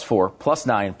 plus 4, plus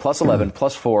 9, plus 11,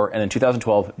 plus 4, and in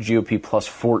 2012, GOP plus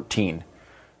 14.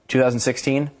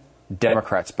 2016,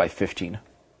 Democrats by 15.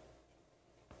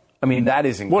 I mean, that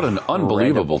is incredible. What an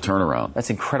unbelievable turnaround. That's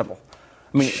incredible.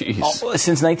 I mean,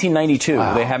 since 1992,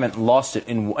 they haven't lost it.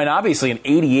 And obviously in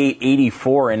 88,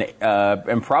 84,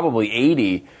 and probably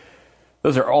 80,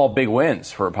 those are all big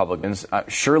wins for Republicans.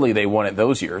 Surely they won it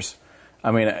those years.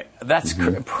 I mean, that's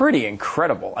pretty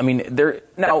incredible. I mean,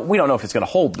 now we don't know if it's going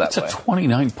to hold that way. It's a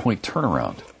 29-point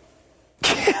turnaround.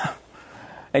 Yeah.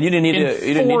 And you didn't need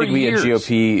to be a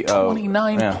GOP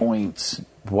 29 points.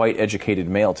 White educated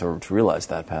male to realize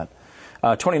that, Pat.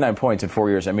 29 points in 4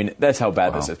 years. I mean, that's how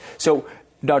bad this is. So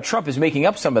now Trump is making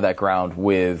up some of that ground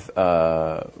with,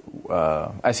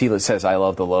 as he says, I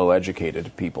love the low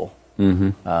educated people.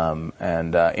 I know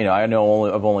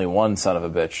of only one son of a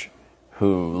bitch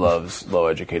who loves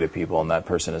low-educated people, and that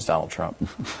person is Donald Trump.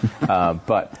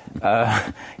 But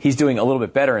he's doing a little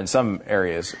bit better in some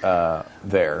areas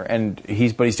there,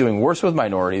 but he's doing worse with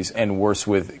minorities and worse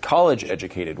with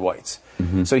college-educated whites.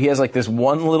 So he has like this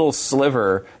one little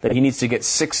sliver that he needs to get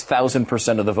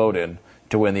 6,000% of the vote in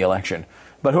to win the election.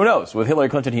 But who knows? With Hillary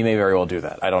Clinton, he may very well do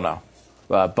that. I don't know.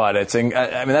 But that's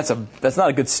not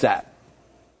a good stat.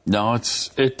 No,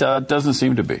 it doesn't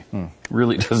seem to be.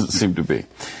 Really doesn't seem to be.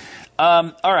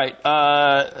 All right.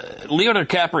 Leo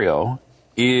DiCaprio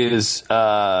he's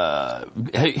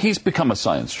become a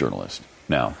science journalist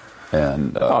now.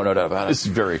 And no doubt about it. This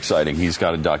is very exciting. He's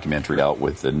got a documentary out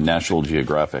with the National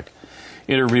Geographic,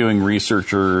 interviewing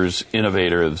researchers,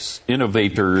 innovators,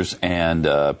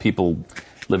 and people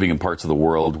living in parts of the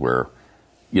world where,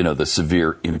 the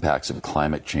severe impacts of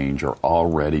climate change are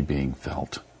already being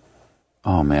felt.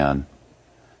 Oh, man.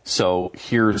 So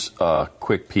here's a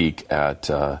quick peek at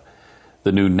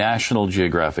the new National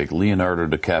Geographic Leonardo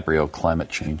DiCaprio climate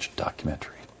change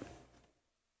documentary.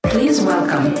 Please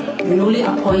welcome the newly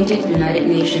appointed United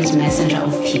Nations Messenger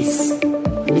of Peace,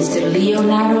 Mr.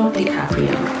 Leonardo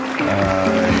DiCaprio.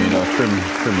 Trim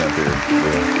that beard.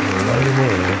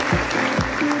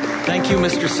 Thank you,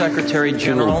 Mr. Secretary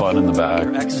General. A little bun in the back.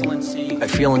 Your Excellency. I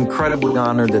feel incredibly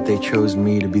honored that they chose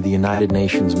me to be the United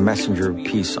Nations Messenger of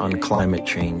Peace on climate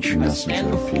change.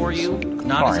 Messenger of Peace.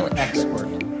 Not as an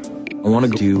expert. I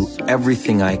want to do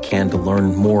everything I can to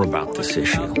learn more about this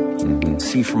issue,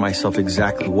 see for myself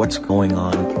exactly what's going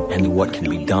on and what can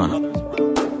be done.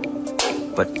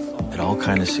 But it all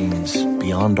kind of seems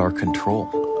beyond our control.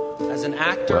 As an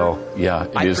actor,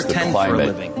 it is pretend the climate. for a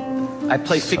living. I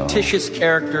play fictitious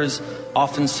characters,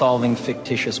 often solving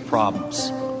fictitious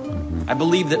problems. I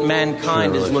believe that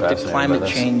mankind has looked at climate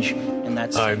change in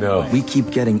that same way. We keep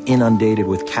getting inundated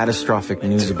with catastrophic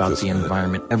news about the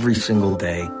environment every single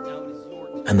day.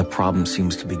 And the problem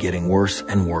seems to be getting worse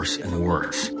and worse and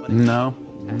worse. No,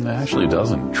 it actually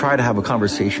doesn't. Try to have a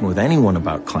conversation with anyone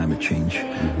about climate change.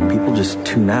 People just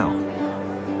tune out.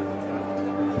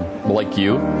 Like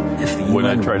you? When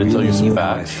I try to tell you some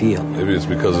facts. I feel. Maybe it's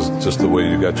because it's just the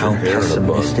way you got your hair. How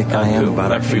pessimistic I am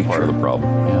about our future. Part of the problem.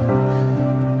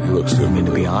 Yeah. He looks stupid. I mean,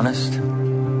 to be honest,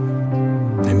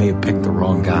 they may have picked the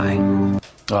wrong guy.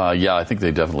 I think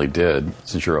they definitely did,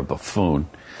 since you're a buffoon.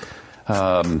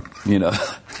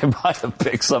 They might have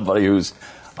picked somebody who's,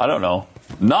 I don't know,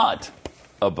 not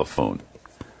a buffoon.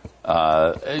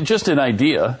 Just an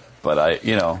idea, but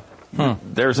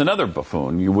there's another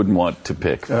buffoon you wouldn't want to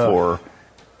pick for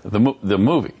the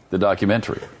movie, the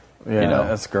documentary. Yeah,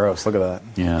 that's gross. Look at that.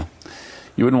 Yeah.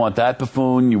 You wouldn't want that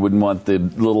buffoon. You wouldn't want the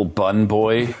little bun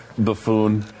boy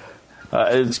buffoon.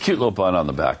 It's a cute little bun on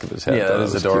the back of his head. Yeah, that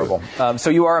is adorable.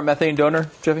 So you are a methane donor,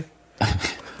 Jeffy?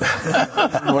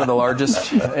 One of the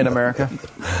largest in America,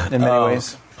 in many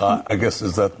ways. I guess,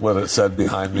 is that what it said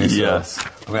behind me? So, yes.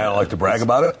 I mean, I don't like to brag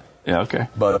about it. Yeah, okay.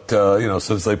 But,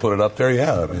 since they put it up there,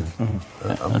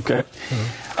 okay.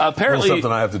 Apparently,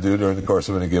 something I have to do during the course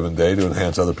of any given day to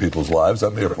enhance other people's lives.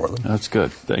 I'm here for them. That's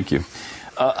good. Thank you.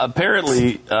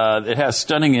 Apparently, it has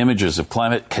stunning images of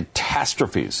climate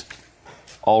catastrophes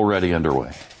already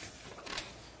underway.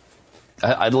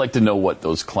 I'd like to know what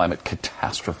those climate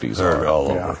catastrophes are.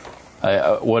 All over.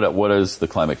 What is the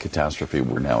climate catastrophe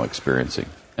we're now experiencing?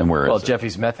 And where is it? Well,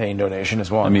 Jeffy's methane donation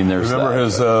is one. I mean, there's Remember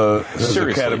his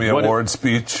Academy Award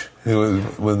speech?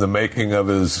 When the making of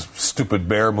his stupid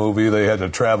bear movie, they had to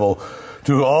travel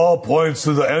to all points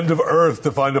to the end of Earth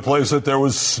to find a place that there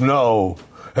was snow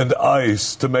and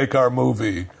ice to make our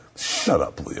movie. Shut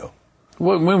up, Leo.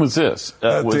 When was this?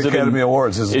 Was the Academy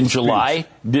Awards. In July?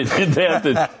 Did they have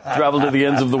to travel to the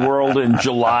ends of the world in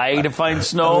July to find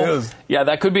snow? Yeah,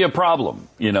 that could be a problem,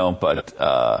 but,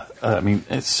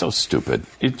 it's so stupid.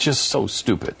 It's just so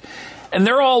stupid. And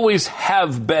there always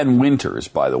have been winters,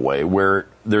 by the way, where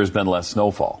there's been less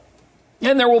snowfall.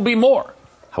 And there will be more.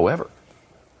 However,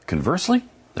 conversely,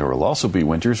 there will also be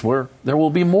winters where there will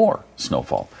be more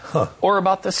snowfall. Or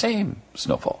about the same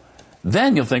snowfall.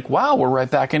 Then you'll think, wow, we're right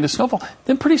back into snowfall.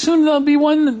 Then pretty soon there'll be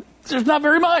one, there's not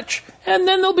very much. And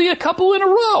then there'll be a couple in a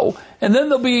row. And then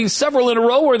there'll be several in a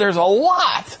row where there's a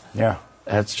lot. Yeah.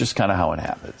 That's just kind of how it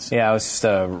happens. Yeah, I was just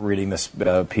reading this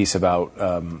piece about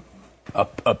a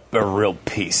real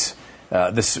piece.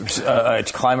 This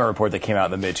climate report that came out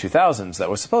in the mid-2000s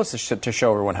that was supposed to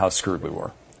show everyone how screwed we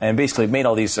were. And basically made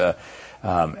all these...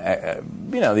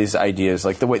 these ideas,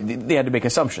 like the way they had to make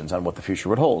assumptions on what the future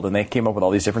would hold, and they came up with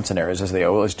all these different scenarios, as they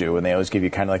always do, and they always give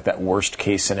you kind of like that worst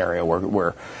case scenario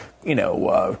where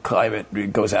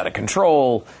climate goes out of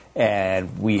control,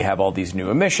 and we have all these new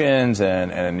emissions,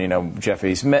 and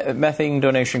Jeffy's methane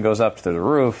donation goes up to the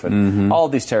roof, and all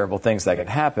these terrible things that could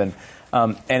happen.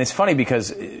 And it's funny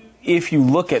because if you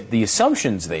look at the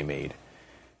assumptions they made,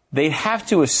 they'd have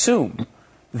to assume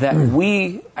that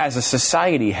we, as a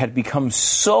society, had become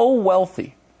so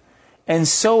wealthy and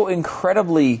so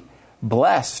incredibly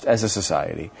blessed as a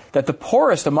society that the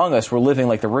poorest among us were living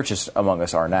like the richest among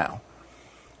us are now.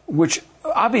 Which,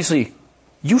 obviously,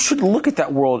 you should look at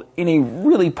that world in a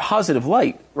really positive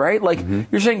light, right? Like,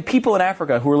 you're saying people in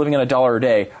Africa who are living on $1 a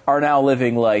day are now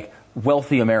living like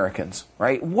wealthy Americans,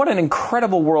 right? What an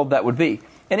incredible world that would be.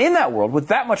 And in that world, with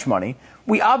that much money,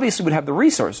 we obviously would have the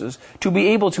resources to be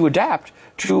able to adapt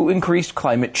to increased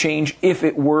climate change if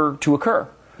it were to occur,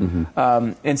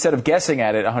 instead of guessing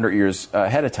at it 100 years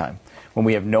ahead of time, when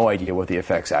we have no idea what the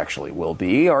effects actually will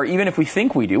be. Or even if we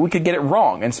think we do, we could get it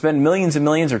wrong and spend millions and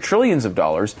millions or trillions of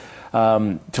dollars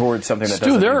towards something that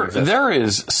doesn't exist. There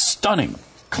is stunning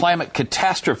climate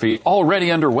catastrophe already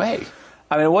underway.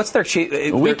 I mean, what's their...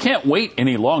 we can't wait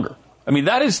any longer. I mean,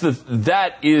 that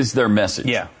is their message.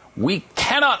 Yeah. We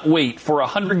cannot wait for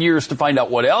 100 years to find out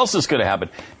what else is going to happen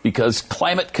because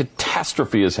climate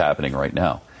catastrophe is happening right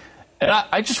now. And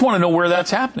I just want to know where that's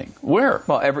happening. Where?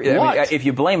 Well, if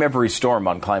you blame every storm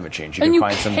on climate change, you can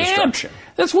find some destruction.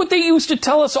 That's what they used to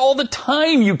tell us all the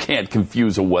time. You can't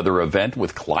confuse a weather event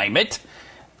with climate.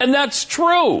 And that's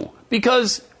true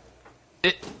because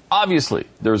obviously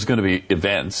there's going to be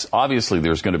events. Obviously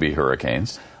there's going to be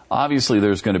hurricanes. Obviously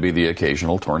there's going to be the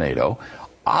occasional tornado.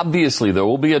 Obviously there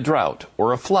will be a drought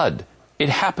or a flood. It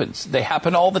happens. They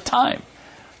happen all the time.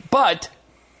 But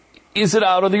is it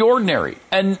out of the ordinary?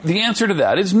 And the answer to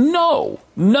that is no.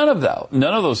 None of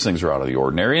those things are out of the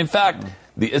ordinary. In fact,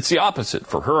 it's the opposite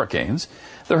for hurricanes.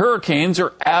 The hurricanes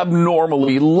are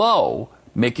abnormally low,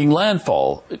 making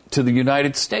landfall to the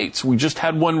United States. We just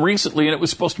had one recently, and it was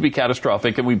supposed to be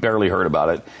catastrophic, and we barely heard about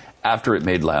it after it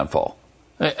made landfall.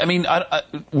 I mean,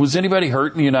 was anybody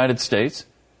hurt in the United States?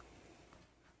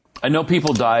 I know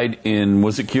people died in,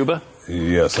 was it Cuba?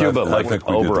 Yes, Cuba, I think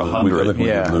we over 100. We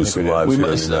did lose some lives here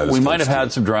in the United States. We might have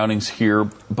had some drownings here,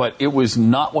 but it was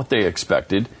not what they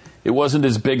expected. It wasn't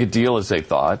as big a deal as they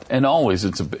thought, and always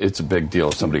it's a big deal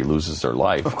if somebody loses their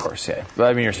life. Of course, yeah. But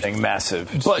I mean, you're saying massive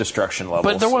destruction levels.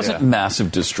 But there wasn't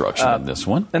massive destruction in this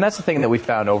one. And that's the thing that we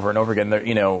found over and over again.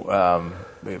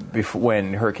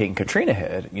 When Hurricane Katrina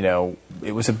hit,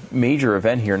 it was a major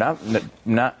event here.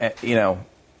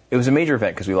 It was a major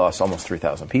event because we lost almost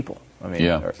 3,000 people. I mean,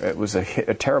 It was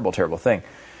a terrible, terrible thing.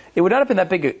 It would not have been that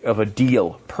big of a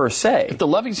deal per se. If the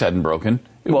levees hadn't broken,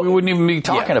 we wouldn't even be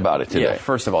talking about it today. Yeah,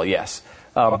 first of all, yes.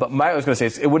 But I was going to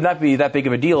say, it would not be that big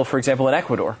of a deal, for example, in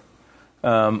Ecuador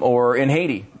or in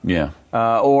Haiti. Yeah.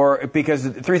 Or because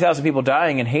 3,000 people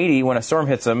dying in Haiti when a storm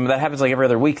hits them, that happens like every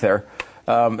other week there.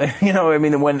 When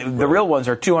the real ones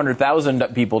are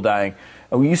 200,000 people dying,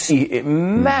 you see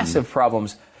massive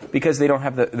problems because they don't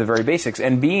have the very basics.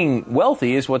 And being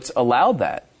wealthy is what's allowed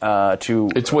that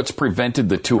to... It's what's prevented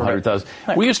the 200,000.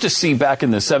 Right. We used to see back in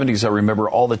the 70s, I remember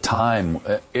all the time,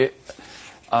 it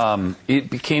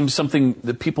became something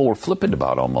that people were flippant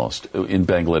about almost in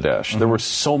Bangladesh. Mm-hmm. There were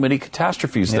so many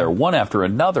catastrophes there, one after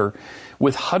another,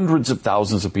 with hundreds of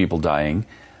thousands of people dying.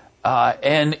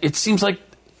 And it seems like,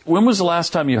 when was the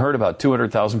last time you heard about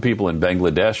 200,000 people in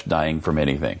Bangladesh dying from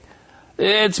anything?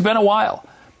 It's been a while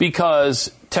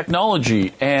because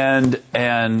technology and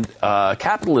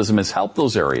capitalism has helped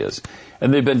those areas,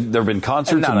 and there have been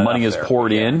concerts and money is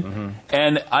poured in, mm-hmm.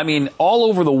 and I mean all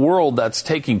over the world that's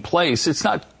taking place. It's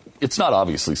not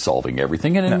obviously solving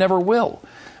everything, and it never will.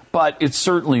 But it's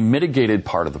certainly mitigated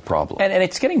part of the problem. And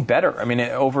it's getting better. I mean,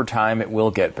 over time, it will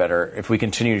get better if we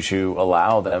continue to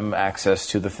allow them access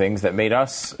to the things that made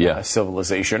us a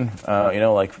civilization,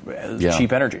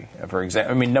 cheap energy, for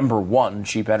example. I mean, number one,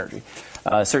 cheap energy.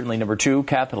 Certainly number two,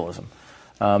 capitalism.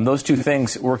 Those two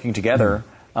things working together.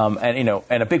 And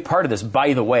a big part of this,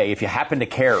 by the way, if you happen to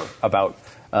care about,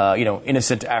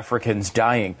 innocent Africans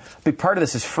dying, a big part of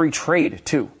this is free trade,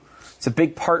 too. It's a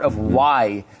big part of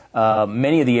why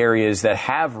many of the areas that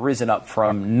have risen up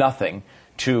from nothing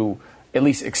to at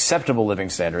least acceptable living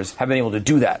standards have been able to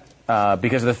do that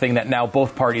because of the thing that now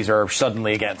both parties are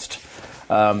suddenly against.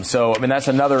 That's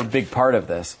another big part of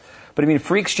this. But I mean,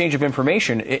 free exchange of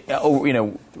information,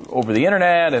 over the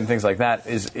internet and things like that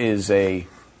is a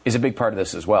big part of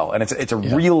this as well. And it's a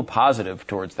real positive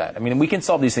towards that. I mean, we can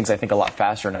solve these things, I think, a lot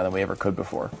faster now than we ever could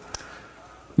before.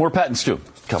 More Pat and Stu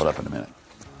coming up in a minute.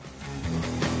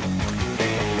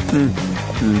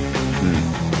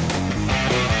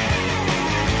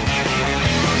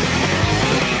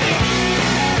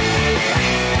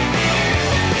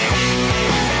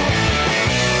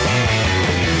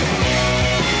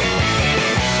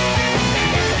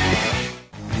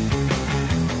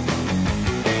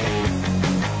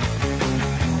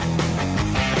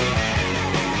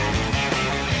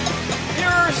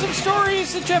 Some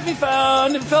stories that Jeffy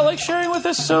found and felt like sharing with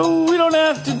us, so we don't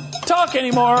have to talk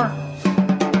anymore.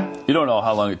 You don't know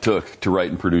how long it took to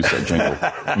write and produce that jingle.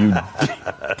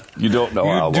 You don't know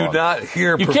how long. You do not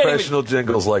hear professional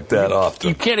jingles like that often.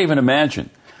 You can't even imagine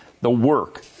the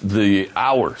work, the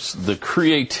hours, the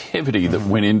creativity that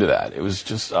went into that. It was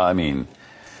just, I don't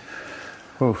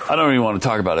even want to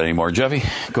talk about it anymore. Jeffy,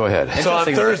 go ahead. So on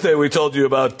Thursday, we told you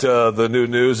about the new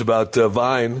news about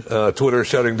Vine, Twitter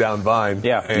shutting down Vine.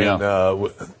 Yeah.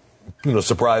 And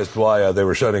surprised why they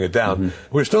were shutting it down.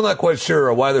 Mm-hmm. We're still not quite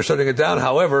sure why they're shutting it down.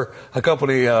 That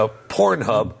company,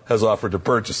 Pornhub, has offered to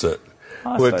purchase it.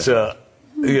 Oh, which,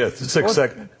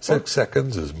 6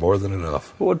 seconds is more than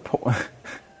enough. Is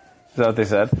that what they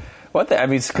said?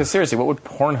 Because seriously, what would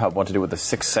Pornhub want to do with a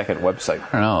 6-second website?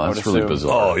 I don't know. That's really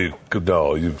bizarre.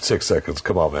 Oh, 6 seconds.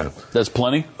 Come on, man. That's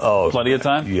plenty? Oh, plenty of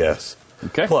time? Yes.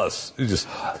 Okay. Plus, you just...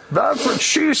 That's what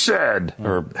she said.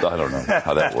 Or, I don't know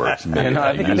how that works. Maybe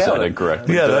I think I used I that nailed it.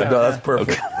 incorrectly. Yeah, that's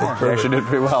perfect. Okay. That's You perfect. actually did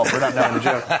pretty well for not knowing the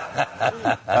joke.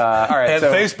 All right, And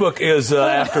so Facebook is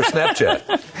after Snapchat.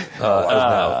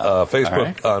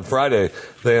 Facebook on Friday,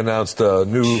 they announced a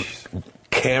new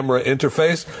camera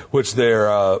interface, which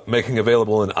they're making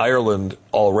available in Ireland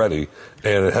already,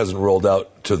 and it hasn't rolled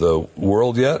out to the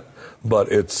world yet,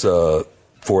 but it's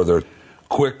for their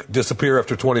quick disappear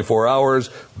after 24 hours,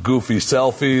 goofy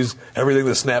selfies, everything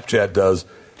that Snapchat does,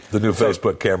 the new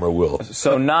Facebook camera will.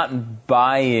 So not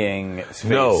buying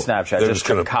Snapchat, they're just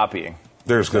gonna, copying.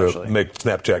 They're just going to make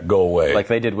Snapchat go away. Like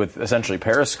they did with essentially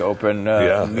Periscope and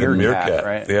Meerkat,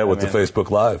 right? Yeah, with the Facebook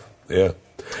Live. Yeah.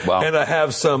 Wow. And I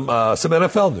have some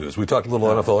NFL news. We talked a little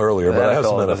NFL earlier, but I have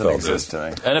some NFL news.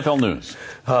 NFL news.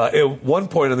 At one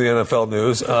point in the NFL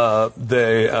news,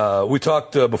 we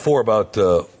talked before about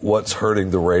what's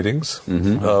hurting the ratings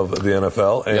of the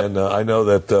NFL, and I know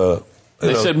that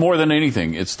they said more than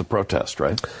anything, it's the protest,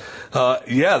 right?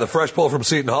 The fresh poll from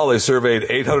Seton Hall, they surveyed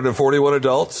 841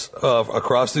 adults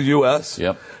across the U.S.,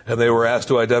 and they were asked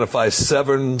to identify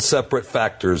 7 separate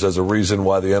factors as a reason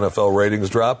why the NFL ratings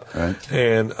drop. Right.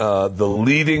 And the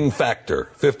leading factor,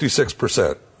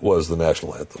 56%, was the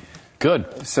national anthem.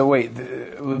 Good. So wait,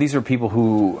 these are people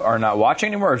who are not watching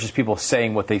anymore, or just people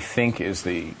saying what they think is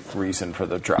the reason for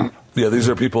the drop? Yeah, these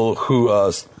are people who,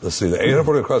 let's see, the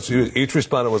 840 across the U.S., each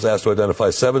respondent was asked to identify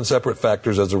 7 separate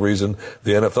factors as a reason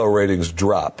the NFL ratings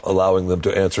drop, allowing them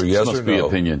to answer yes or no. Must be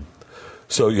opinion.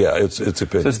 So, yeah, it's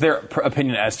opinion. So is their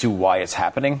opinion as to why it's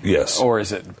happening? Yes. Or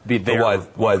is it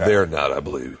why they're not, I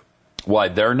believe. Why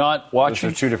they're not watching?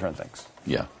 Those are 2 different things.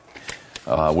 Yeah.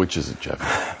 Which is it, Jeff?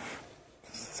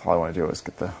 That's all I want to do is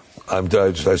get the... I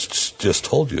just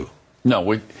told you.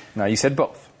 No, you said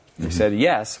both. You said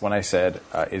yes when I said,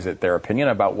 is it their opinion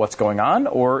about what's going on,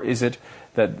 or is it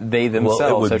that they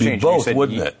themselves have changed? Well, it would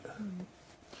be both, wouldn't it?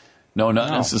 No, not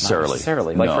necessarily. Not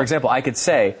necessarily. Like, for example, I could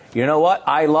say, you know what?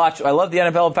 I love the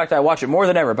NFL. In fact, I watch it more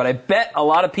than ever. But I bet a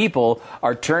lot of people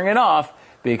are turning it off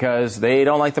because they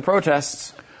don't like the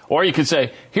protests. Or you could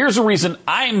say, here's a reason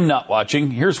I'm not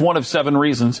watching. Here's one of 7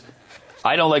 reasons.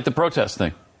 I don't like the protest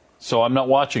thing, so I'm not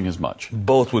watching as much.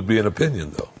 Both would be an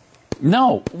opinion, though.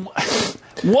 No.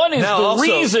 One is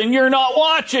reason you're not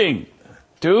watching.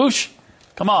 Douche.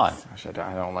 Come on. Gosh, I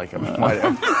don't like him. Why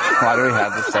do we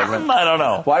have this segment? I don't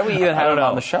know. Why do we even have him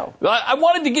on the show? I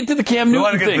wanted to get to the Cam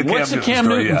Newton thing. What's the Cam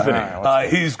Newton thing?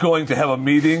 He's going to have a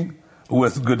meeting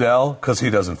with Goodell because he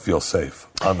doesn't feel safe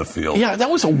on the field. Yeah, that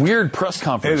was a weird press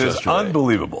conference yesterday. It is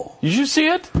unbelievable. Did you see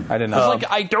it? I didn't know. I was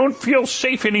like, I don't feel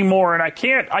safe anymore, and I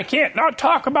can't not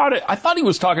talk about it. I thought he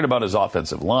was talking about his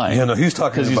offensive line. Yeah, no, he's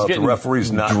talking about the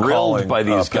referees not drilled calling by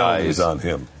these guys on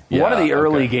him. Yeah, one of the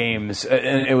early games,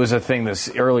 and it was a thing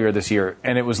earlier this year,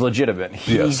 and it was legitimate.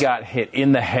 He got hit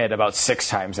in the head about 6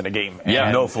 times in a game.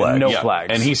 Yeah, no flags. No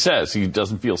flags. And he says he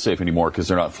doesn't feel safe anymore because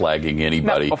they're not flagging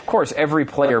anybody. Now, of course, every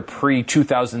player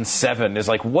pre-2007 is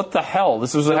like, what the hell?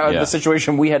 This was the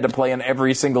situation we had to play in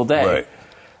every single day. Right.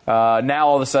 Now,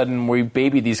 all of a sudden, we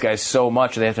baby these guys so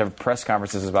much they have to have press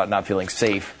conferences about not feeling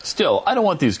safe. Still, I don't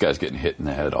want these guys getting hit in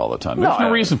the head all the time. There's no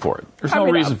reason for it. There's no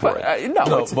reason for it.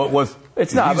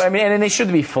 It's not. I mean, and they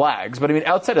shouldn't be flags. But I mean,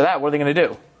 outside of that, what are they going to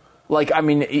do? Like, I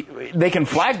mean, they can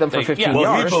flag them for 15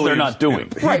 yards. They're not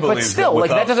doing. Right, but still,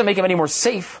 that doesn't make them any more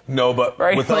safe. No, but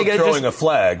without throwing a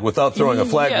flag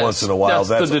once in a while,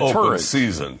 that's open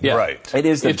season. Yeah. Right. It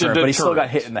is the deterrent, but he still got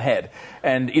hit in the head.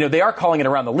 And, they are calling it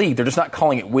around the league. They're just not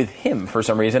calling it with him for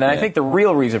some reason. And I think the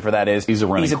real reason for that is he's a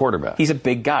running quarterback. He's a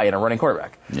big guy and a running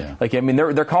quarterback. Yeah. Like, I mean,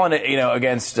 they're calling it,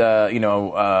 against,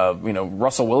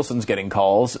 Russell Wilson's getting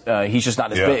calls. He's just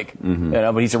not as big. Mm-hmm.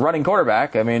 But he's a running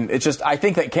quarterback. I mean, it's just, I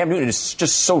think that Cam Newton is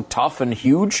just so tough and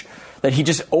huge that he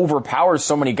just overpowers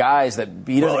so many guys that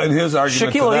he doesn't. Well, and his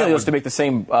argument Shaquille O'Neal used to make the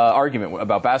same argument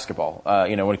about basketball,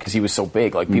 because he was so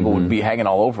big. Like, people would be hanging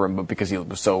all over him, but because he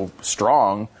was so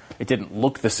strong, it didn't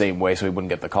look the same way, so he wouldn't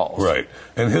get the calls. Right.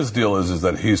 And his deal is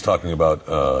that he's talking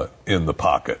about in the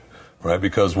pocket, right?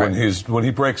 Because when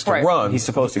he breaks to run, he's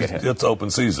supposed to get hit. It's open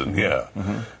season, yeah.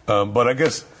 Mm-hmm. But I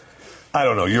guess, I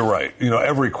don't know, you're right.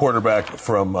 Every quarterback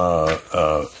from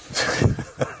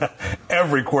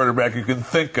every quarterback you can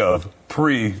think of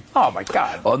Oh, my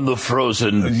God. On the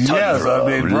frozen tundra. Yes, I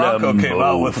mean, Bronco came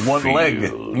out with one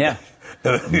leg. Yeah.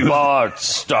 Bart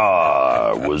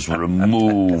Starr was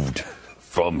removed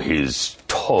from his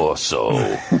torso.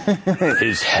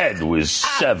 His head was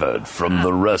severed from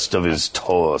the rest of his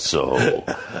torso,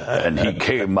 and he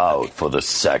came out for the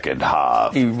second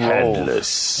half. He rolled.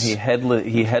 Headless. He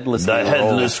headlessly The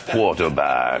headless rolled.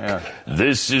 quarterback. Yeah.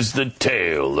 This is the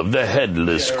tale of the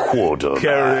headless quarterback.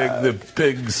 Carrying the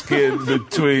pigskin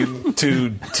between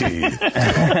two teeth.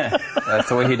 That's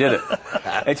the way he did it.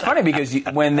 It's funny because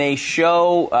when they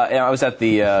show, I was at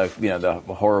the the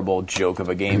horrible joke of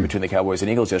a game between the Cowboys and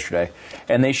Eagles yesterday,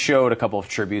 and they showed a couple of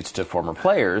tributes to former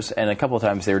players, and a couple of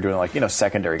times they were doing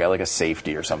secondary guy, like a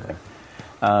safety or something.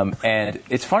 And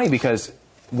it's funny because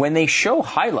when they show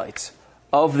highlights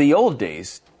of the old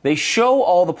days, they show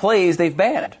all the plays they've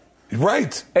banned.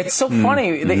 Right. It's so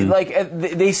funny.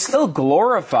 They still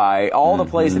glorify all the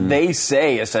plays that they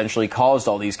say essentially caused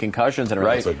all these concussions. And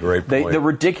That's a great point. The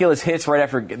ridiculous hits right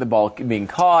after the ball being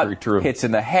caught, hits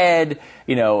in the head,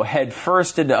 head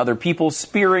first into other people,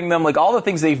 spearing them. Like all the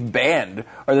things they've banned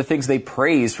are the things they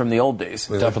praise from the old days.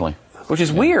 Definitely. Which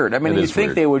is weird. I mean, you'd think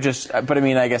weird. they would just, but I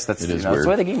mean, I guess that's the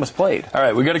way the game was played. All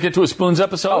right, we got to get to a Spoons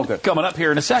episode coming up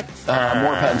here in a sec.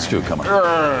 More Pat and Stu coming up.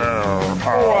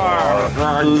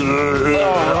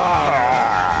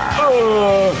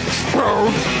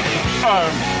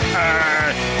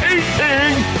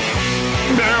 Eating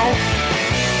now.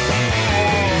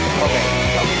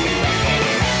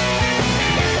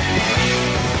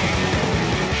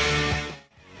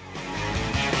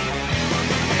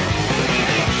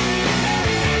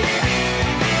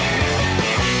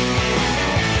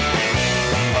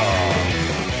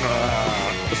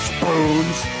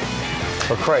 Spoons.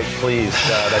 For Christ, please,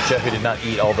 that Jeffy did not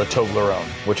eat all the Toblerone,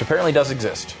 which apparently does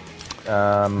exist.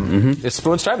 It's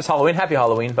Spoons time. It's Halloween. Happy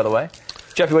Halloween, by the way.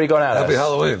 Jeffy, what are you going at us? Happy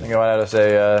Halloween. You going at us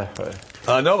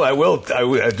No, but I will.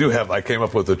 I came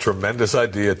up with a tremendous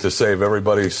idea to save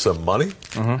everybody some money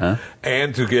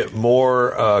and to get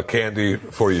more candy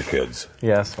for your kids.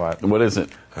 Yes, what? What is it?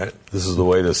 All right. This is the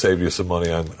way to save you some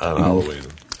money on Halloween.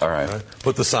 All right.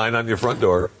 Put the sign on your front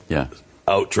door. Yeah.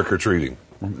 Out trick-or-treating.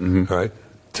 All right.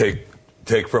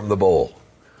 Take from the bowl.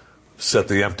 Set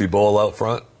the empty bowl out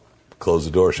front. Close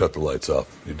the door. Shut the lights off.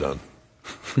 You're done.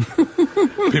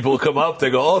 People will come up. They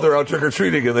go, they're out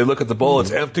trick-or-treating. And they look at the bowl.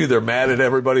 It's empty. They're mad at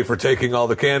everybody for taking all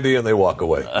the candy, and they walk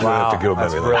away. You don't have to give them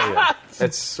that's anything. brilliant.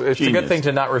 It's a good thing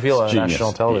to not reveal on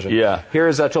national television. Yeah.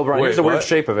 Here's Toblerone. Wait, Here's the weird what?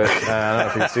 shape of it. I don't know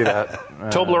if you can see that.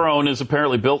 Toblerone is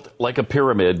apparently built like a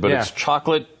pyramid, but it's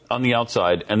chocolate on the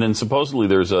outside, and then supposedly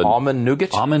there's a almond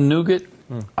nougat. Almond nougat.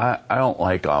 I don't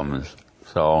like almonds,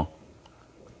 so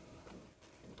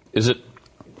is it?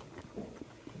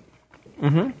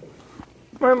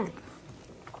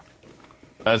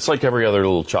 It's like every other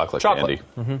little chocolate. candy,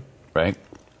 right?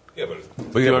 Yeah,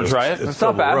 but you want to try it? It's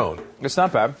not bad. It's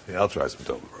not bad. Yeah, I'll try some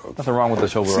Toblerone. Nothing wrong with the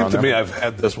Toblerone. Seems to me I've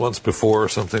had this once before or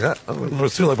something. I don't know,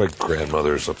 it's like my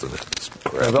grandmother or something.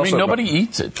 I mean, nobody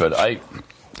eats it, but I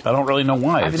don't really know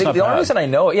why. It's not the only bad. reason I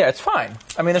know it, it's fine.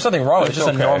 I mean, there's nothing wrong. It's just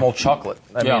a normal chocolate.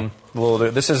 I mean,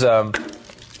 this is that's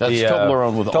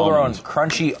Toblerone with Toblerone almonds.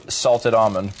 crunchy salted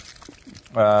almond.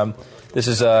 This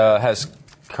is has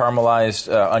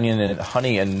caramelized onion and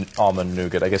honey and almond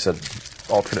nougat. I guess an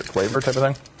alternate flavor type of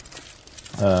thing.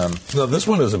 No, this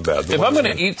one isn't bad. If I'm going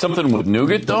to eat something with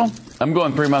nougat, though, I'm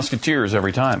going Three Musketeers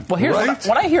every time. Well, here's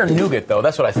when I hear nougat, though,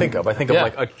 that's what I think of. I think of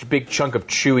like a big chunk of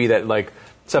chewy that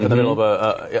stuff in the middle of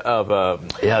a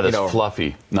that's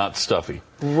fluffy, not stuffy.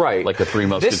 Right. Like a Three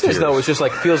Musketeers. This is, though, it's just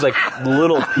feels like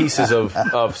little pieces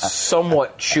of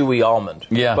somewhat chewy almond.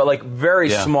 Yeah. But very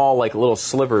small, little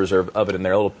slivers of it in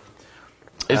there.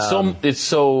 It's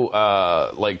so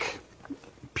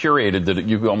pureed that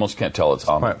you almost can't tell it's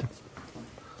almond. Right.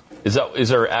 Is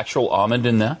there actual almond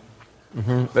in that?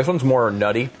 This one's more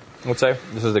nutty, let's say.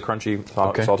 This is the crunchy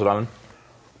salted almond.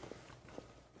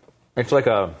 It's like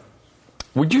a...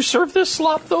 Would you serve this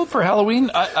slop, though, for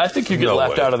Halloween? I think you get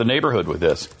laughed out of the neighborhood with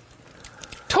this.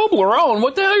 Toblerone?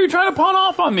 What the hell are you trying to pawn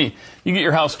off on me? You get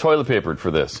your house toilet papered for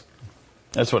this.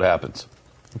 That's what happens.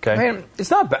 Okay? I mean,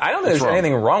 it's not bad. I don't think there's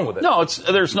anything wrong with it. No,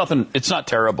 there's nothing. It's not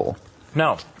terrible.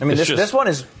 No. I mean, this one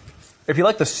is... If you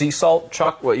like the sea salt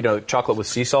chocolate, chocolate with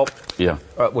sea salt,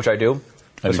 which I do,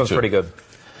 this one's pretty good.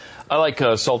 I like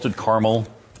salted caramel,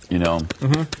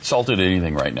 salted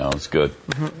anything right now. It's good.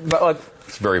 But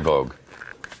it's very vogue.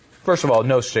 First of all,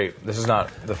 no state. This is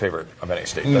not the favorite of any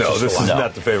state. No, this is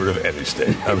not the favorite of any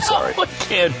state. I'm sorry. It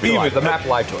can't be. The map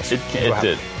lied to us. It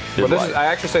did. But I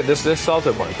actually say this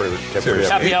salted one is pretty good.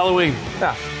 Happy Halloween.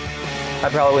 Yeah.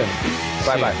 Happy Halloween.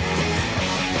 Bye-bye.